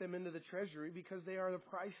to put them into the treasury because they are the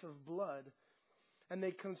price of blood. And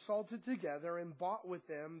they consulted together and bought with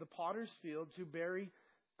them the potter's field to bury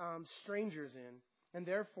strangers in. And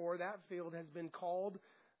therefore that field has been called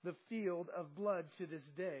the field of blood to this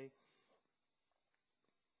day.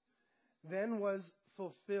 Then was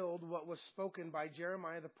fulfilled what was spoken by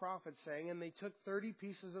Jeremiah the prophet, saying, and they took 30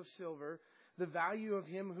 pieces of silver, the value of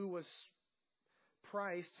him who was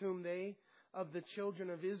priced, whom they of the children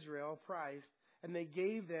of Israel priced, and they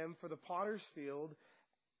gave them for the potter's field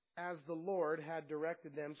as the Lord had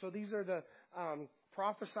directed them. So these are the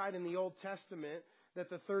prophesied in the Old Testament, that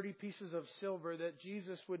the 30 pieces of silver, that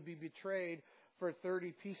Jesus would be betrayed for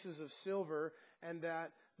 30 pieces of silver, and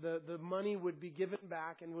that the money would be given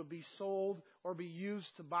back and would be sold or be used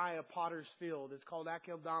to buy a potter's field. It's called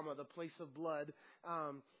Akeldama, the place of blood.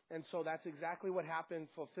 And so that's exactly what happened,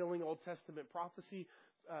 fulfilling Old Testament prophecy.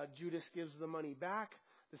 Judas gives the money back.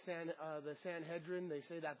 The Sanhedrin, they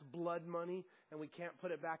say that's blood money, and we can't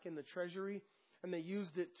put it back in the treasury. And they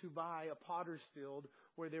used it to buy a potter's field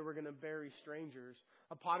where they were going to bury strangers.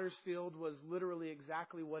 A potter's field was literally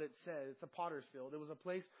exactly what it says. It's a potter's field. It was a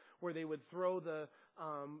place where they would throw the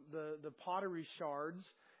pottery shards,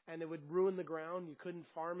 and it would ruin the ground. You couldn't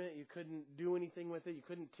farm it. You couldn't do anything with it. You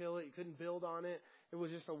couldn't till it. You couldn't build on it. It was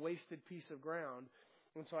just a wasted piece of ground.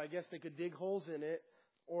 And so I guess they could dig holes in it,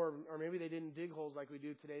 or maybe they didn't dig holes like we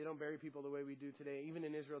do today. They don't bury people the way we do today. Even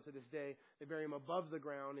in Israel to this day, they bury them above the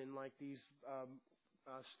ground in like these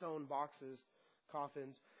stone boxes,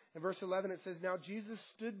 coffins. In verse 11 it says, now Jesus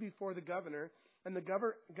stood before the governor, and the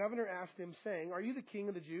governor asked him, saying, are you the king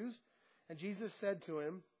of the Jews? And Jesus said to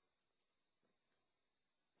him,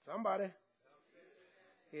 Somebody.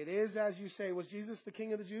 It is as you say. Was Jesus the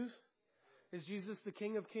King of the Jews? Is Jesus the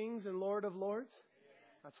King of Kings and Lord of Lords?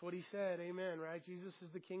 That's what he said. Amen, right? Jesus is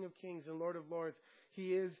the King of Kings and Lord of Lords.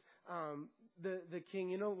 He is the King.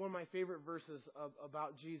 You know, one of my favorite verses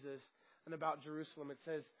about Jesus and about Jerusalem, it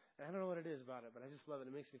says, and I don't know what it is about it, but I just love it.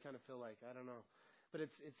 It makes me kind of feel like, I don't know. But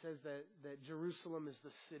it says that Jerusalem is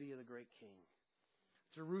the city of the great King.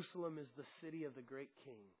 Jerusalem is the city of the great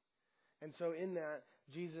King. And so in that,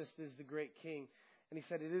 Jesus is the great King. And he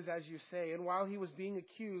said, it is as you say. And while he was being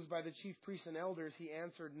accused by the chief priests and elders, he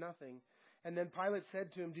answered nothing. And then Pilate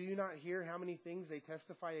said to him, do you not hear how many things they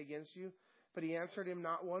testify against you? But he answered him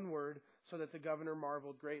not one word, so that the governor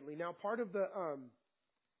marveled greatly. Now, part of the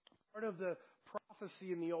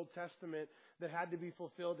prophecy in the Old Testament that had to be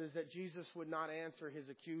fulfilled is that Jesus would not answer his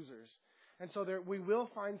accusers. And so we will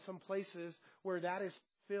find some places where that is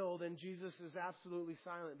fulfilled and Jesus is absolutely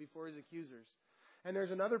silent before his accusers. And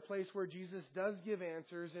there's another place where Jesus does give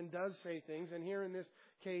answers and does say things. And here in this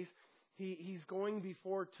case, he's going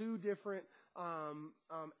before two different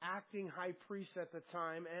acting high priests at the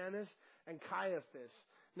time, Annas and Caiaphas.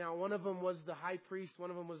 Now, one of them was the high priest.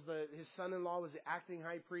 One of them was his son-in-law was the acting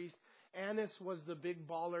high priest. Annas was the big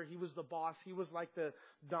baller. He was the boss. He was like the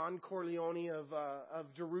Don Corleone of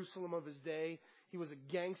Jerusalem of his day. He was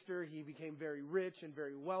a gangster. He became very rich and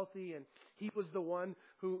very wealthy. And he was the one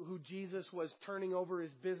who Jesus was turning over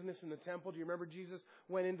his business in the temple. Do you remember Jesus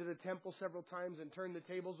went into the temple several times and turned the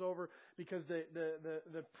tables over because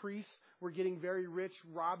the priests were getting very rich,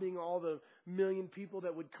 robbing all the million people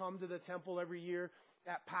that would come to the temple every year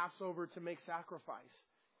at Passover to make sacrifice.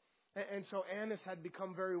 And so Annas had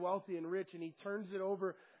become very wealthy and rich, and he turns it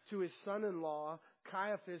over to his son-in-law,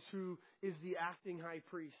 Caiaphas, who is the acting high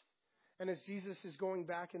priest. And as Jesus is going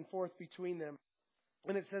back and forth between them,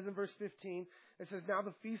 and it says in verse 15, it says, now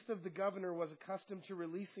the feast of the governor was accustomed to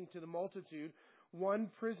releasing to the multitude one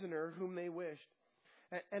prisoner whom they wished.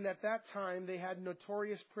 And at that time, they had a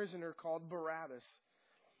notorious prisoner called Barabbas.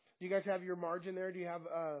 Do you guys have your margin there? Do you have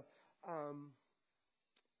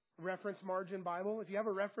reference margin Bible? If you have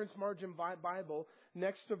a reference margin Bible,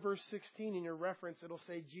 next to verse 16 in your reference, it'll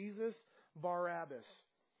say Jesus Barabbas.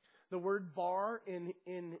 The word bar in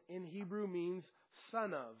Hebrew means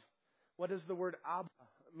son of. What does the word Abba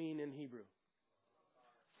mean in Hebrew?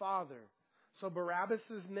 Father. So Barabbas'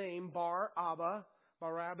 name, Bar Abba,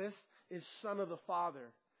 Barabbas, is son of the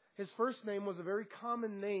Father. His first name was a very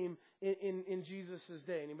common name in Jesus'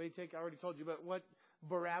 day. Anybody I already told you, but what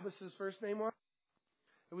Barabbas' first name was?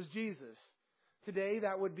 It was Jesus. Today,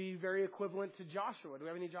 that would be very equivalent to Joshua. Do we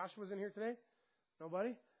have any Joshuas in here today?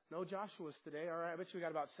 Nobody? No Joshuas today. All right. I bet you we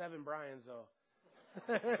got about 7 Brians,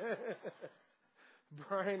 though.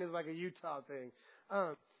 Brian is like a Utah thing.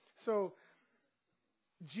 So,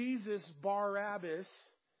 Jesus Barabbas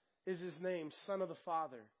is his name, son of the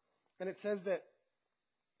Father. And it says that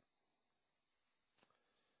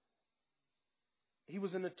he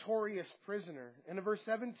was a notorious prisoner. And in verse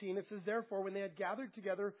 17, it says, therefore, when they had gathered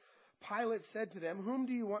together, Pilate said to them, whom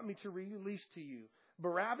do you want me to release to you,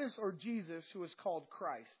 Barabbas or Jesus, who is called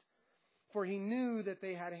Christ? For he knew that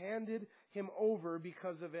they had handed him over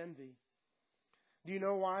because of envy. Do you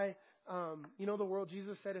know why? You know the world,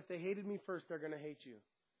 Jesus said, if they hated me first, they're going to hate you.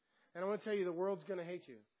 And I want to tell you, the world's going to hate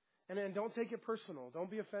you. And don't take it personal. Don't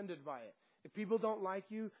be offended by it. If people don't like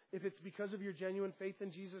you, if it's because of your genuine faith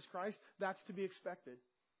in Jesus Christ, that's to be expected.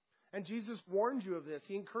 And Jesus warned you of this.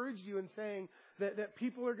 He encouraged you in saying that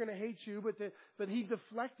people are going to hate you, but he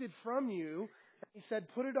deflected from you. He said,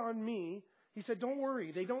 put it on me. He said, don't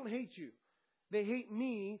worry. They don't hate you. They hate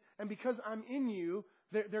me, and because I'm in you,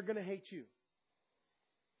 they're going to hate you.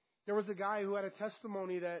 There was a guy who had a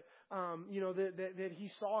testimony that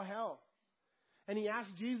he saw hell. And he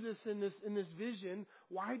asked Jesus in this vision,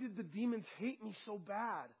 why did the demons hate me so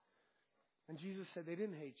bad? And Jesus said, they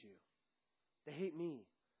didn't hate you. They hate me.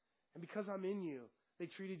 And because I'm in you, they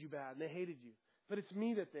treated you bad and they hated you. But it's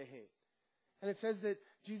me that they hate. And it says that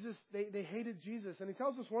they hated Jesus. And he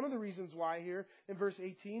tells us one of the reasons why here in verse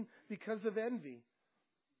 18, because of envy.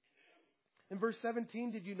 In verse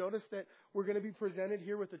 17, did you notice that we're going to be presented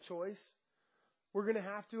here with a choice? We're going to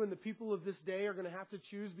have to, and the people of this day are going to have to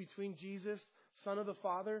choose between Jesus, Son of the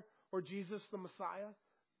Father, or Jesus the Messiah,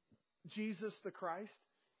 Jesus the Christ.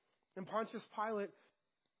 And Pontius Pilate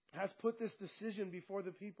has put this decision before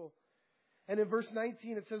the people. And in verse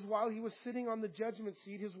 19 it says, while he was sitting on the judgment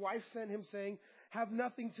seat, his wife sent him saying, have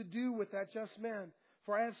nothing to do with that just man,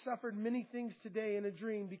 for I have suffered many things today in a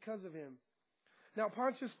dream because of him. Now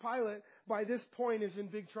Pontius Pilate, by this point, is in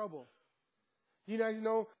big trouble. You guys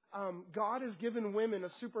know, God has given women a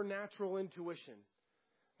supernatural intuition.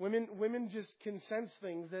 Women just can sense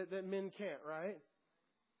things that men can't, right?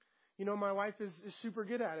 You know, my wife is super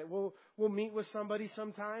good at it. We'll meet with somebody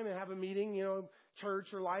sometime and have a meeting, you know, church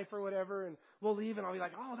or life or whatever, and we'll leave and I'll be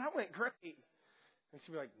like, oh, that went great. And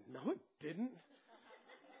she'll be like, no, it didn't.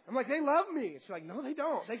 I'm like, they love me. She's like, no, they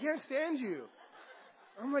don't. They can't stand you.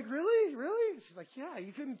 I'm like, really? Really? She's like, yeah,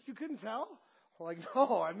 you couldn't tell? I'm like,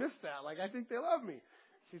 no, I missed that. Like, I think they love me.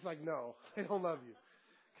 She's like, no, they don't love you.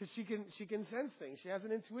 Because she can sense things. She has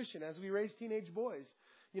an intuition. As we raise teenage boys,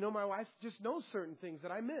 you know, my wife just knows certain things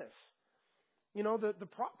that I miss. You know, the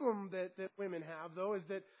problem that women have, though, is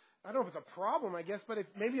that, I don't know if it's a problem, I guess, but it's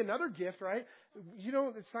maybe another gift, right? You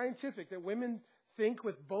know, it's scientific that women think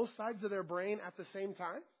with both sides of their brain at the same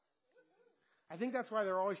time. I think that's why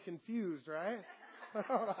they're always confused, right?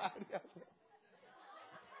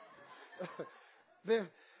 They're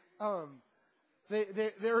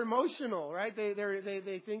emotional, right?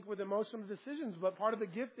 They think with emotional decisions, but part of the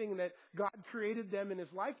gifting that God created them in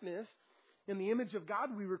His likeness, in the image of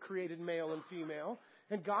God, we were created male and female.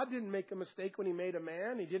 And God didn't make a mistake when He made a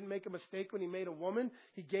man. He didn't make a mistake when He made a woman.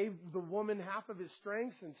 He gave the woman half of His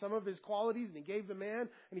strengths and some of His qualities, and He gave the man,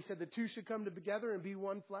 and He said the two should come together and be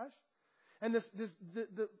one flesh. And the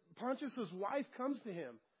Pontius' wife comes to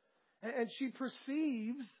him, and she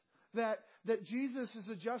perceives that Jesus is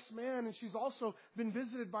a just man, and she's also been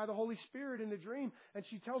visited by the Holy Spirit in a dream. And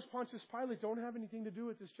she tells Pontius Pilate, don't have anything to do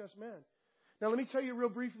with this just man. Now, let me tell you real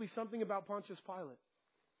briefly something about Pontius Pilate.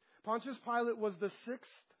 Pontius Pilate was the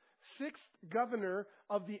sixth governor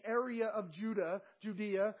of the area of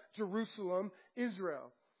Judea, Jerusalem,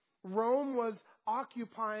 Israel. Rome was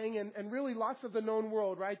occupying and really lots of the known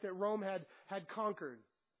world, right, that Rome had conquered.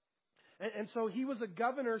 And so he was a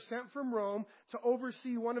governor sent from Rome to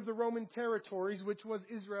oversee one of the Roman territories, which was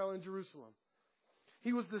Israel and Jerusalem.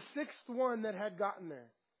 He was the sixth one that had gotten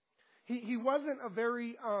there. He wasn't a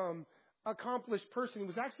very accomplished person. He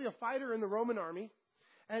was actually a fighter in the Roman army.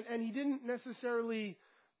 And he didn't necessarily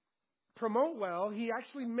promote well. He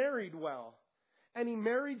actually married well. And he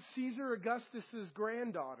married Caesar Augustus's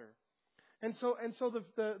granddaughter. And so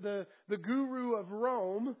the guru of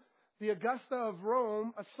Rome, the Augusta of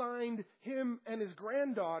Rome, assigned him and his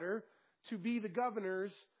granddaughter to be the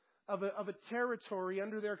governors of a territory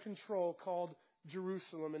under their control called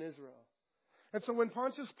Jerusalem in Israel. And so when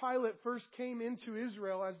Pontius Pilate first came into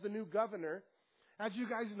Israel as the new governor, as you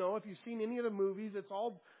guys know, if you've seen any of the movies, it's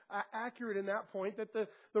all accurate in that point, that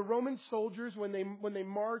the Roman soldiers, when they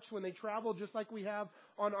march, when they travel, just like we have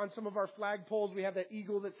on some of our flagpoles, we have that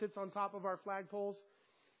eagle that sits on top of our flagpoles,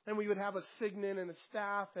 and we would have a signet and a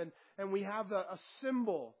staff, and we have a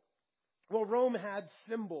symbol. Well, Rome had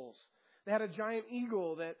symbols. They had a giant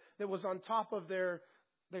eagle that was on top of their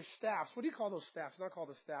staffs. What do you call those staffs? Not called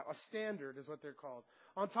a staff. A standard is what they're called.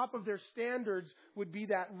 On top of their standards would be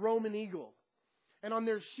that Roman eagle. And on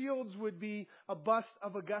their shields would be a bust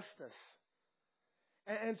of Augustus.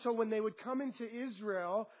 And so when they would come into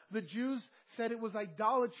Israel, the Jews said it was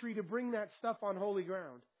idolatry to bring that stuff on holy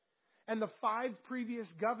ground. And the 5 previous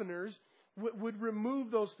governors would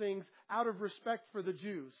remove those things out of respect for the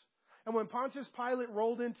Jews. And when Pontius Pilate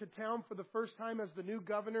rolled into town for the first time as the new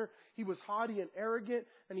governor, he was haughty and arrogant,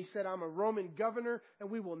 and he said, I'm a Roman governor,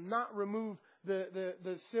 and we will not remove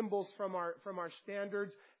the symbols from our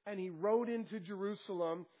standards. And he rode into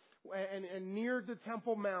Jerusalem and near the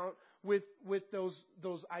Temple Mount with those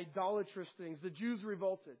idolatrous things. The Jews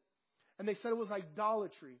revolted, and they said it was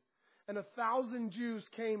idolatry. And 1,000 Jews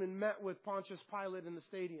came and met with Pontius Pilate in the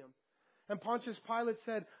stadium. And Pontius Pilate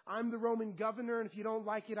said, I'm the Roman governor, and if you don't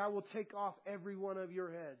like it, I will take off every one of your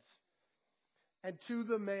heads. And to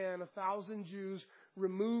the man, 1,000 Jews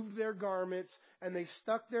removed their garments, and they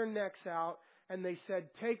stuck their necks out, and they said,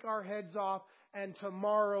 take our heads off, and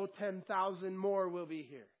tomorrow 10,000 more will be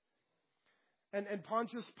here. And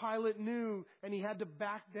Pontius Pilate knew, and he had to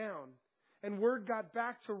back down. And word got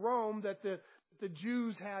back to Rome that the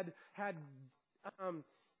Jews had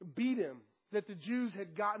beat him, that the Jews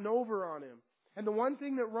had gotten over on him. And the one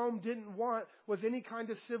thing that Rome didn't want was any kind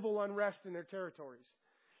of civil unrest in their territories.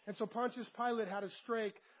 And so Pontius Pilate had a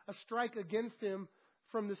strike against him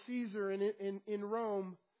from the Caesar in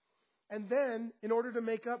Rome. And then, in order to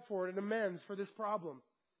make up for it, an amends for this problem,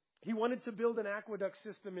 he wanted to build an aqueduct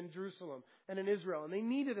system in Jerusalem and in Israel. And they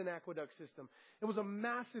needed an aqueduct system. It was a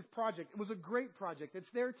massive project. It was a great project. It's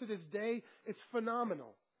there to this day. It's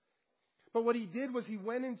phenomenal. But what he did was he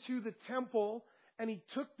went into the temple and he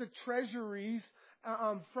took the treasuries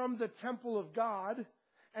from the temple of God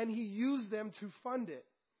and he used them to fund it.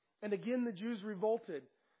 And again, the Jews revolted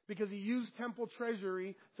because he used temple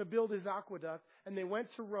treasury to build his aqueduct. and they went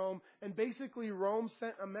to Rome. And basically Rome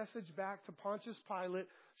sent a message back to Pontius Pilate,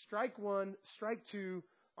 strike one, strike two,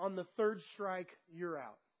 on the third strike, you're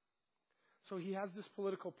out. So he has this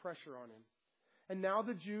political pressure on him. And now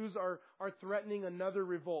the Jews are threatening another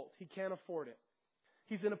revolt. He can't afford it.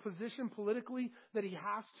 He's in a position politically that he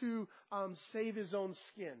has to save his own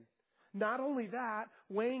skin. Not only that,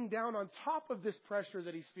 weighing down on top of this pressure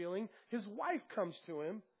that he's feeling, his wife comes to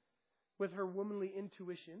him with her womanly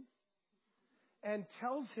intuition and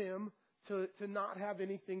tells him to not have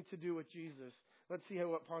anything to do with Jesus. Let's see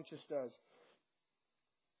what Pontius does.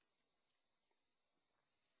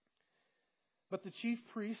 But the chief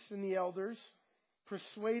priests and the elders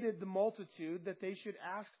persuaded the multitude that they should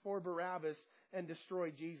ask for Barabbas and destroy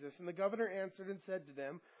Jesus. And the governor answered and said to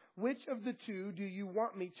them, which of the two do you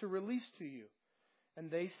want me to release to you? And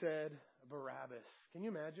they said, Barabbas. Can you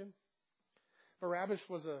imagine? Barabbas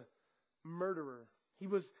was a murderer.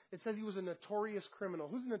 It says he was a notorious criminal.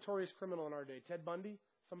 Who's a notorious criminal in our day? Ted Bundy?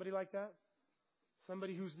 Somebody like that?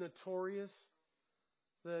 Somebody who's notorious?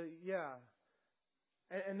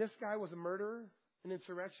 And this guy was a murderer, an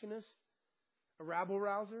insurrectionist, a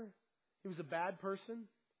rabble-rouser. He was a bad person.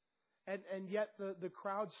 And yet the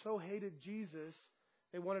crowd so hated Jesus,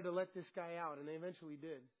 they wanted to let this guy out, and they eventually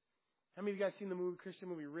did. How many of you guys seen the Christian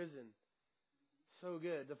movie Risen? So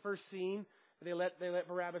good. The first scene, they let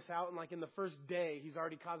Barabbas out, and like in the first day, he's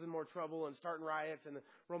already causing more trouble and starting riots, and the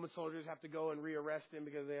Roman soldiers have to go and rearrest him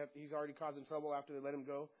because he's already causing trouble after they let him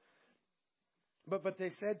go. But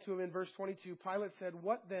they said to him in verse 22, Pilate said,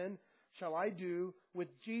 what then shall I do with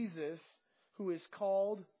Jesus who is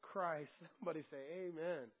called Christ? Somebody say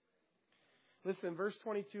amen. Listen, verse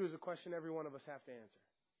 22 is a question every one of us have to answer.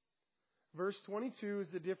 Verse 22 is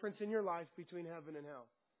the difference in your life between heaven and hell.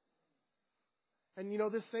 And you know,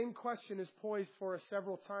 this same question is poised for us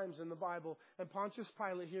several times in the Bible. And Pontius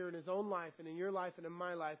Pilate here in his own life and in your life and in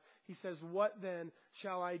my life, he says, what then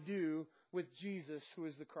shall I do with Jesus who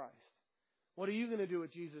is the Christ? What are you going to do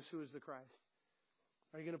with Jesus who is the Christ?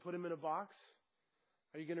 Are you going to put him in a box?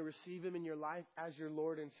 Are you going to receive him in your life as your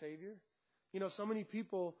Lord and Savior? You know, so many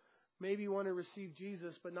people maybe want to receive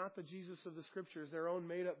Jesus, but not the Jesus of the Scriptures, their own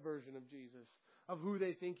made-up version of Jesus, of who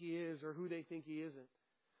they think he is or who they think he isn't.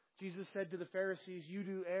 Jesus said to the Pharisees, you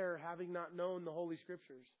do err, having not known the Holy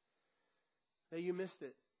Scriptures. That you missed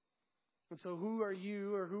it. And so who are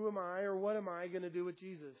you, or who am I, or what am I going to do with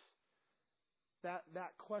Jesus?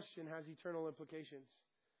 That question has eternal implications.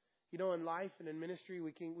 You know, in life and in ministry,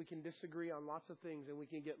 we can disagree on lots of things, and we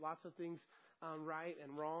can get lots of things right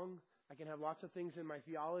and wrong. I can have lots of things in my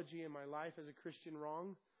theology and my life as a Christian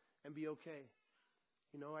wrong and be okay.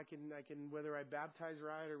 You know, I can whether I baptize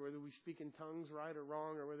right or whether we speak in tongues right or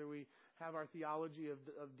wrong, or whether we have our theology of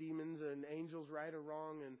demons and angels right or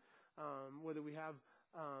wrong, and whether we have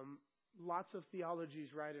lots of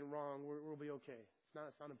theologies right and wrong, we'll be okay.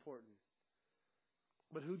 It's not important.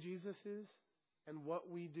 But who Jesus is and what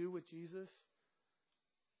we do with Jesus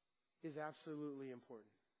is absolutely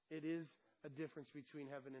important. It is a difference between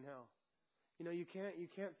heaven and hell. You know, you can't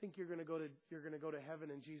think you're going to go to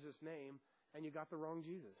heaven in Jesus' name and you got the wrong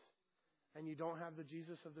Jesus, and you don't have the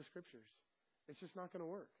Jesus of the Scriptures. It's just not going to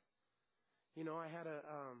work. You know, I had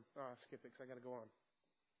I'll skip it because I got to go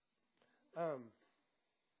on.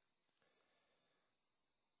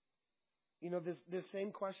 You know, this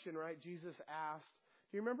same question, right? Jesus asked.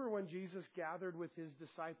 Do you remember when Jesus gathered with his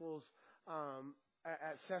disciples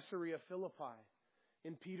at Caesarea Philippi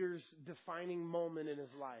in Peter's defining moment in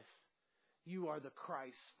his life? You are the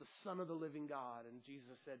Christ, the Son of the living God. And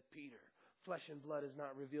Jesus said, Peter, flesh and blood has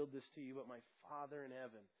not revealed this to you, but my Father in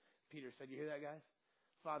heaven. Peter said, you hear that, guys?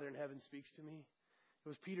 Father in heaven speaks to me. It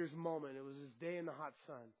was Peter's moment. It was his day in the hot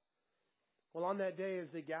sun. Well, on that day, as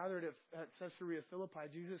they gathered at Caesarea Philippi,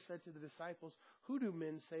 Jesus said to the disciples, who do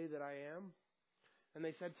men say that I am? And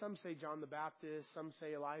they said, some say John the Baptist, some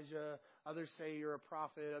say Elijah, others say you're a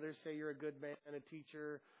prophet, others say you're a good man and a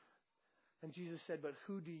teacher. And Jesus said, but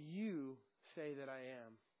who do you say that I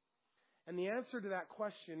am? And the answer to that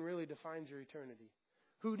question really defines your eternity.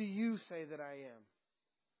 Who do you say that I am?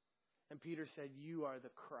 And Peter said, you are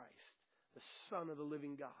the Christ, the Son of the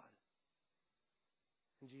living God.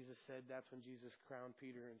 And Jesus said, that's when Jesus crowned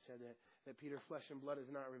Peter and said that Peter, flesh and blood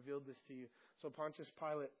has not revealed this to you. So Pontius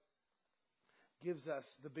Pilate gives us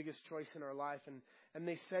the biggest choice in our life. And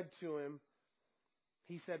they said to him,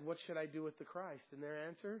 he said, what should I do with the Christ? And their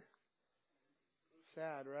answer?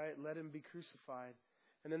 Sad, right? Let him be crucified.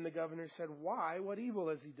 And then the governor said, why? What evil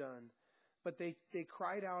has he done? But they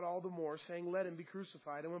cried out all the more, saying, let him be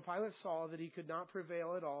crucified. And when Pilate saw that he could not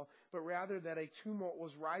prevail at all, but rather that a tumult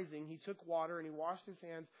was rising, he took water and he washed his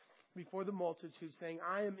hands before the multitude, saying,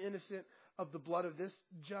 I am innocent of the blood of this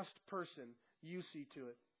just person, you see to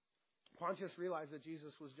it. Pontius realized that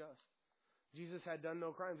Jesus was just. Jesus had done no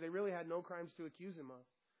crimes. They really had no crimes to accuse him of.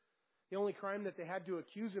 The only crime that they had to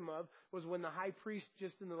accuse him of was when the high priest,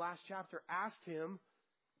 just in the last chapter, asked him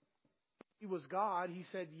if he was God. He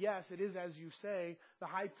said, yes, it is as you say. The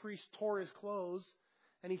high priest tore his clothes,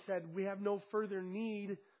 and he said, we have no further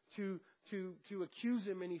need to accuse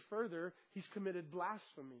him any further. He's committed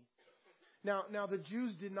blasphemy. Now, the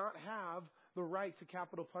Jews did not have the right to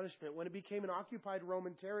capital punishment. When it became an occupied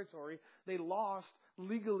Roman territory, they lost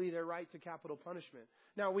legally their right to capital punishment.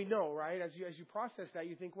 Now, we know, right, as you process that,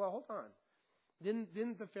 you think, well, hold on.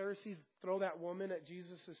 Didn't the Pharisees throw that woman at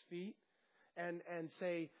Jesus' feet and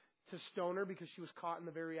say to stone her because she was caught in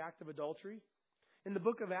the very act of adultery? In the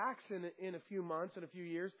book of Acts, in a few months, in a few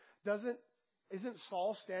years, isn't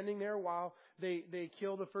Saul standing there while they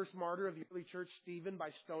kill the first martyr of the early church, Stephen, by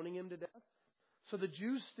stoning him to death? So the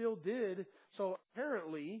Jews still did. So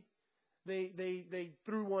apparently, they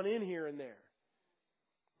threw one in here and there.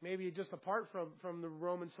 Maybe just apart from the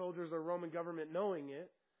Roman soldiers or Roman government knowing it.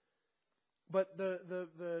 But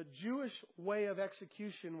the Jewish way of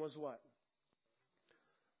execution was what?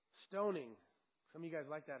 Stoning. Some of you guys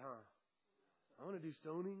like that, huh? I want to do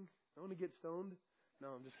stoning. I want to get stoned. No,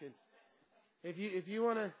 I'm just kidding. If you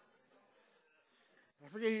want to, I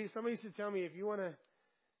forget. Somebody used to tell me if you want to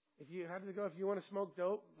smoke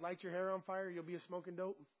dope, light your hair on fire, you'll be a smoking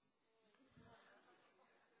dope.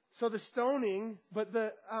 So the stoning, but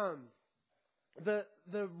the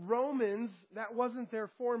Romans, that wasn't their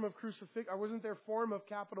form of crucifixion, or wasn't their form of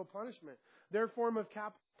capital punishment. Their form of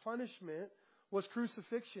capital punishment was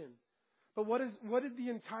crucifixion. But what did the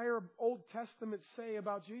entire Old Testament say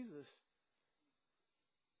about Jesus?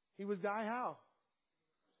 He would die how?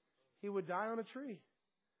 He would die on a tree.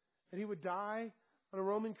 And he would die on a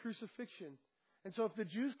Roman crucifixion. And so if the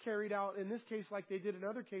Jews carried out, in this case like they did in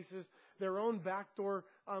other cases, their own backdoor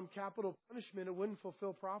capital punishment, it wouldn't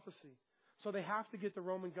fulfill prophecy. So they have to get the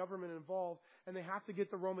Roman government involved, and they have to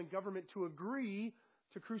get the Roman government to agree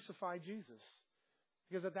to crucify Jesus.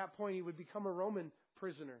 Because at that point he would become a Roman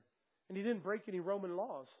prisoner. And he didn't break any Roman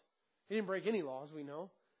laws. He didn't break any laws, we know.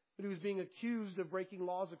 But he was being accused of breaking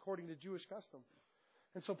laws according to Jewish custom.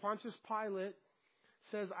 And so Pontius Pilate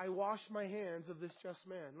says, I wash my hands of this just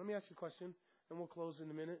man. Let me ask you a question, and we'll close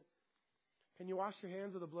in a minute. Can you wash your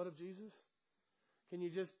hands of the blood of Jesus? Can you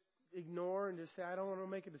just ignore and just say, I don't want to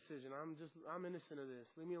make a decision. I'm innocent of this.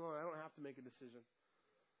 Leave me alone. I don't have to make a decision.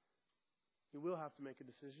 You will have to make a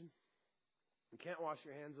decision. You can't wash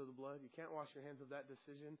your hands of the blood. You can't wash your hands of that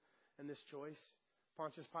decision and this choice.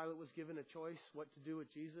 Pontius Pilate was given a choice what to do with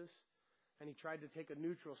Jesus, and he tried to take a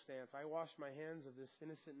neutral stance. I wash my hands of this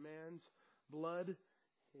innocent man's blood,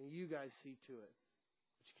 and you guys see to it.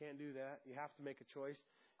 But you can't do that. You have to make a choice.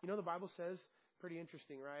 You know, the Bible says, pretty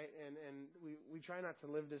interesting, right? And we try not to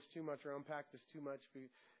live this too much or unpack this too much,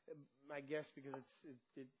 I guess, because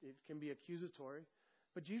it can be accusatory.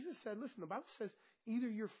 But Jesus said, listen, the Bible says, either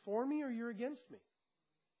you're for me or you're against me.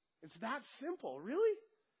 It's that simple. Really?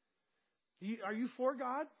 Are you for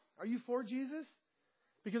God? Are you for Jesus?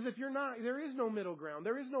 Because if you're not, there is no middle ground.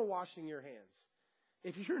 There is no washing your hands.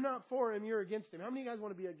 If you're not for Him, you're against Him. How many of you guys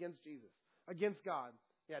want to be against Jesus? Against God?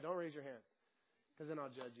 Yeah, don't raise your hand. Because then I'll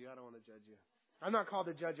judge you. I don't want to judge you. I'm not called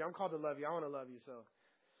to judge you. I'm called to love you. I want to love you, so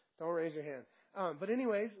don't raise your hand. But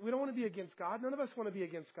anyways, we don't want to be against God. None of us want to be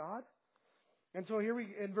against God. And so here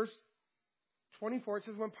in verse 24, it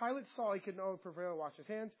says, when Pilate saw he could no prevail, wash his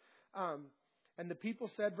hands. And the people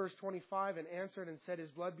said, verse 25, and answered and said, his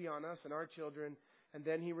blood be on us and our children. And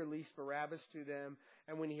then he released Barabbas to them.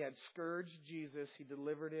 And when he had scourged Jesus, he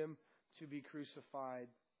delivered him to be crucified.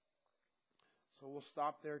 So we'll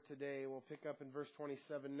stop there today. We'll pick up in verse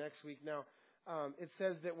 27 next week. Now, it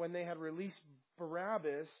says that when they had released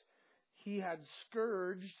Barabbas, he had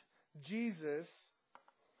scourged Jesus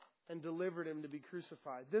and delivered him to be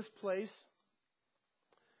crucified. This place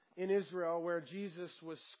in Israel where Jesus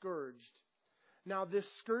was scourged. Now, this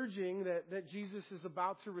scourging that Jesus is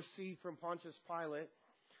about to receive from Pontius Pilate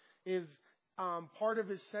is part of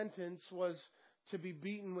his sentence was to be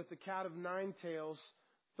beaten with the cat of nine tails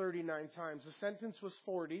 39 times. The sentence was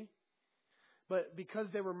 40, but because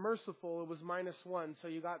they were merciful, it was -1, so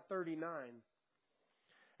you got 39.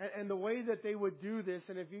 And the way that they would do this,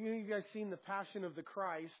 and if you guys seen the Passion of the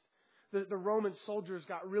Christ, the Roman soldiers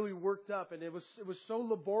got really worked up, and it was so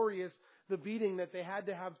laborious, the beating, that they had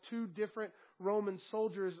to have two different Roman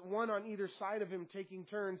soldiers, one on either side of him, taking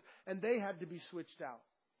turns, and they had to be switched out.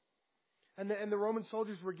 And the Roman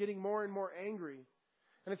soldiers were getting more and more angry.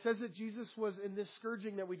 And it says that Jesus was in this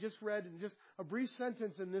scourging that we just read in just a brief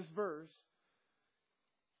sentence in this verse,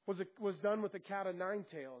 was done with a cat of nine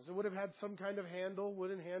tails. It would have had some kind of handle,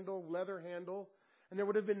 wooden handle, leather handle, and there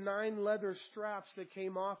would have been 9 leather straps that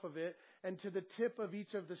came off of it, and to the tip of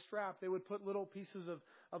each of the strap, they would put little pieces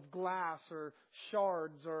of glass or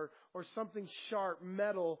shards or something sharp,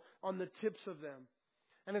 metal, on the tips of them.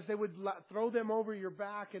 And as they would throw them over your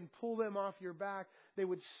back and pull them off your back, they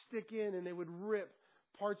would stick in and they would rip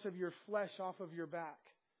parts of your flesh off of your back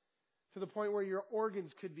to the point where your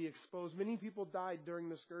organs could be exposed. Many people died during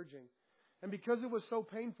the scourging. And because it was so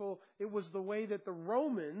painful, it was the way that the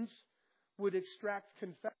Romans would extract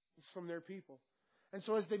confessions from their people. And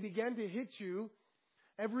so as they began to hit you,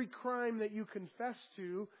 every crime that you confessed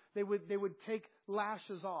to, they would take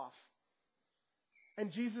lashes off.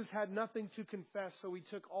 And Jesus had nothing to confess, so he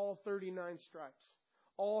took all 39 stripes,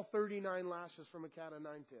 all 39 lashes from a cat of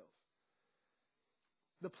 9 tails.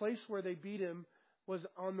 The place where they beat him was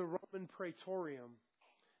on the Roman Praetorium.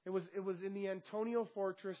 It was in the Antonia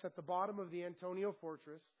Fortress, at the bottom of the Antonia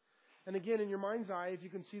Fortress. And again, in your mind's eye, if you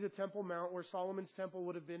can see the Temple Mount, where Solomon's temple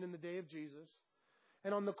would have been in the day of Jesus.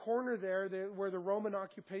 And on the corner there, where the Roman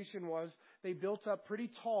occupation was, they built up pretty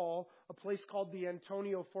tall a place called the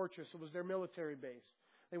Antonia Fortress. It was their military base.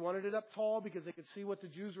 They wanted it up tall because they could see what the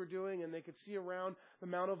Jews were doing, and they could see around the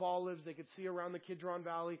Mount of Olives, they could see around the Kidron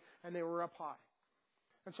Valley, and they were up high.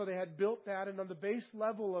 And so they had built that, and on the base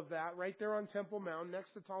level of that, right there on Temple Mount,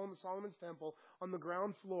 next to Solomon's temple, on the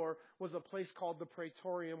ground floor, was a place called the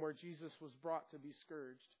Praetorium, where Jesus was brought to be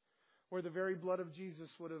scourged, where the very blood of Jesus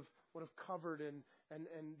would have covered and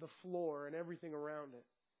the floor and everything around it.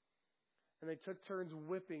 And they took turns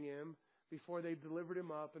whipping him before they delivered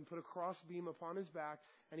him up and put a crossbeam upon his back.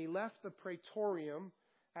 And he left the Praetorium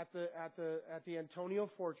at the Antonia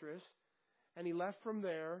Fortress, and he left from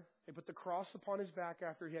there. They put the cross upon his back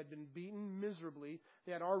after he had been beaten miserably.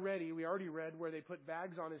 We already read where they put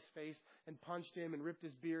bags on his face and punched him and ripped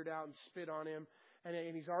his beard out and spit on him.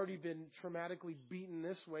 And he's already been traumatically beaten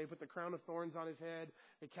this way, put the crown of thorns on his head.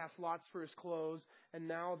 They cast lots for his clothes. And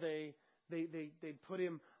now they put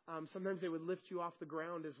him, sometimes they would lift you off the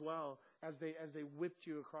ground as well as they whipped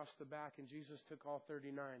you across the back. And Jesus took all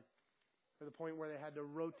 39 to the point where they had to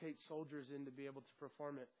rotate soldiers in to be able to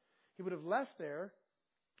perform it. He would have left there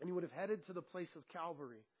and he would have headed to the place of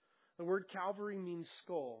Calvary. The word Calvary means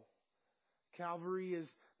skull. Calvary is,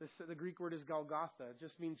 the Greek word is Golgotha. It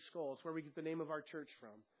just means skull. It's where we get the name of our church from.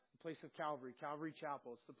 The place of Calvary, Calvary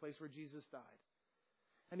Chapel. It's the place where Jesus died.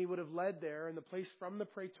 And he would have led there, and the place from the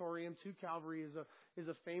Praetorium to Calvary is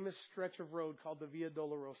a famous stretch of road called the Via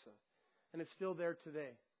Dolorosa. And it's still there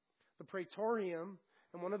today. The Praetorium,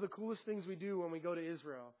 and one of the coolest things we do when we go to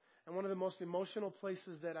Israel, and one of the most emotional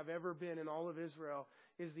places that I've ever been in all of Israel,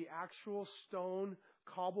 is the actual stone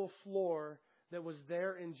cobble floor that was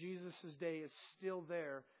there in Jesus' day is still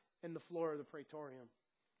there in the floor of the Praetorium.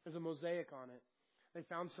 There's a mosaic on it. They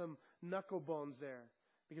found some knuckle bones there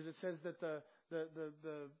because it says that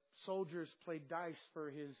the soldiers played dice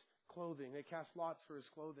for his clothing. They cast lots for his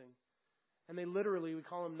clothing. And we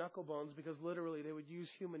call them knuckle bones because literally they would use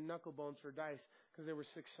human knuckle bones for dice because they were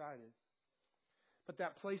six-sided. But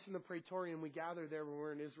that place in the Praetorium, we gather there when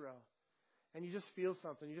we're in Israel. And you just feel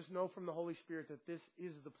something. You just know from the Holy Spirit that this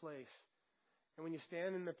is the place. And when you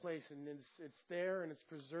stand in the place and it's there and it's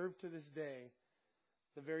preserved to this day,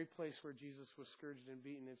 the very place where Jesus was scourged and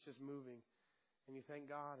beaten, it's just moving. And you thank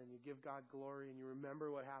God and you give God glory and you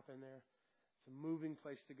remember what happened there. It's a moving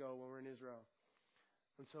place to go when we're in Israel.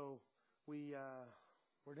 And so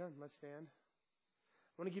we're done. Let's stand.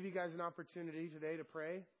 I want to give you guys an opportunity today to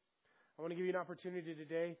pray. I want to give you an opportunity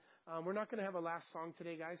today. We're not going to have a last song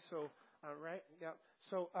today, guys. So, right? Yeah.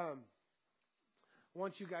 So, I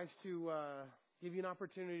want you guys to give you an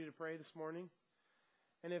opportunity to pray this morning.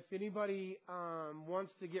 And if anybody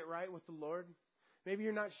wants to get right with the Lord, maybe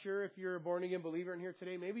you're not sure if you're a born-again believer in here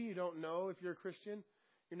today. Maybe you don't know if you're a Christian.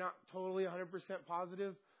 You're not totally 100%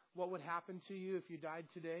 positive what would happen to you if you died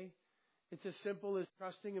today. It's as simple as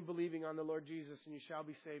trusting and believing on the Lord Jesus, and you shall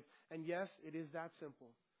be saved. And yes, it is that simple.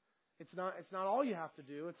 It's not all you have to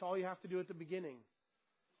do. It's all you have to do at the beginning,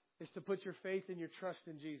 is to put your faith and your trust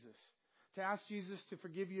in Jesus. To ask Jesus to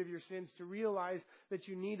forgive you of your sins, to realize that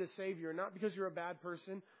you need a Savior, not because you're a bad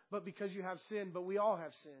person, but because you have sin. But we all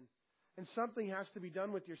have sin. And something has to be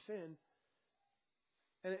done with your sin.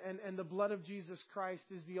 And the blood of Jesus Christ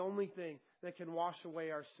is the only thing that can wash away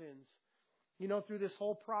our sins. You know, through this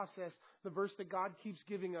whole process, the verse that God keeps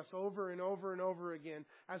giving us over and over and over again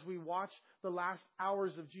as we watch the last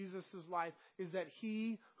hours of Jesus' life is that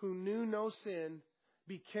He who knew no sin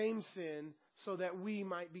became sin so that we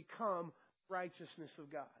might become righteousness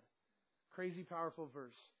of God. Crazy powerful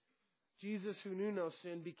verse. Jesus who knew no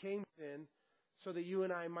sin became sin so that you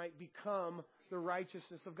and I might become the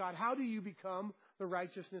righteousness of God. How do you become the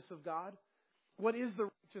righteousness of God? What is the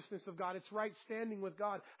righteousness of God? It's right standing with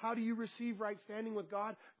God. How do you receive right standing with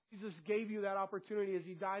God? Jesus gave you that opportunity as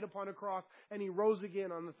He died upon a cross and He rose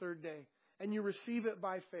again on the third day. And you receive it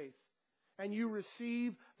by faith. And you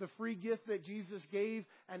receive the free gift that Jesus gave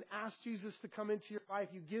and ask Jesus to come into your life.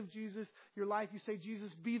 You give Jesus your life. You say, Jesus,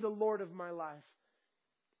 be the Lord of my life.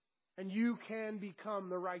 And you can become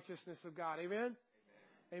the righteousness of God. Amen?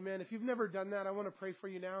 Amen. If you've never done that, I want to pray for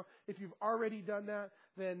you now. If you've already done that,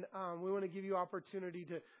 then we want to give you opportunity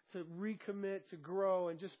to recommit, to grow,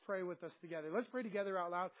 and just pray with us together. Let's pray together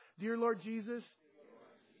out loud. Dear Lord Jesus,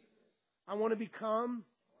 I want to become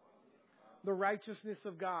the righteousness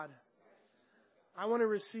of God. I want to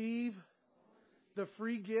receive the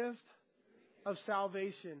free gift of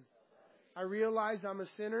salvation. I realize I'm a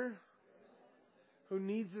sinner who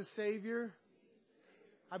needs a Savior.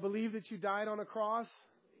 I believe that you died on a cross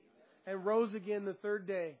and rose again the third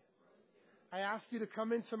day. I ask you to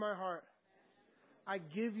come into my heart. I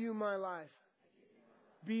give you my life.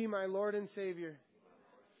 Be my Lord and Savior.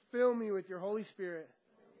 Fill me with your Holy Spirit.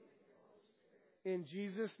 In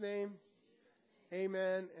Jesus' name,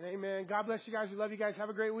 amen and amen. God bless you guys. We love you guys. Have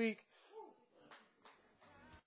a great week.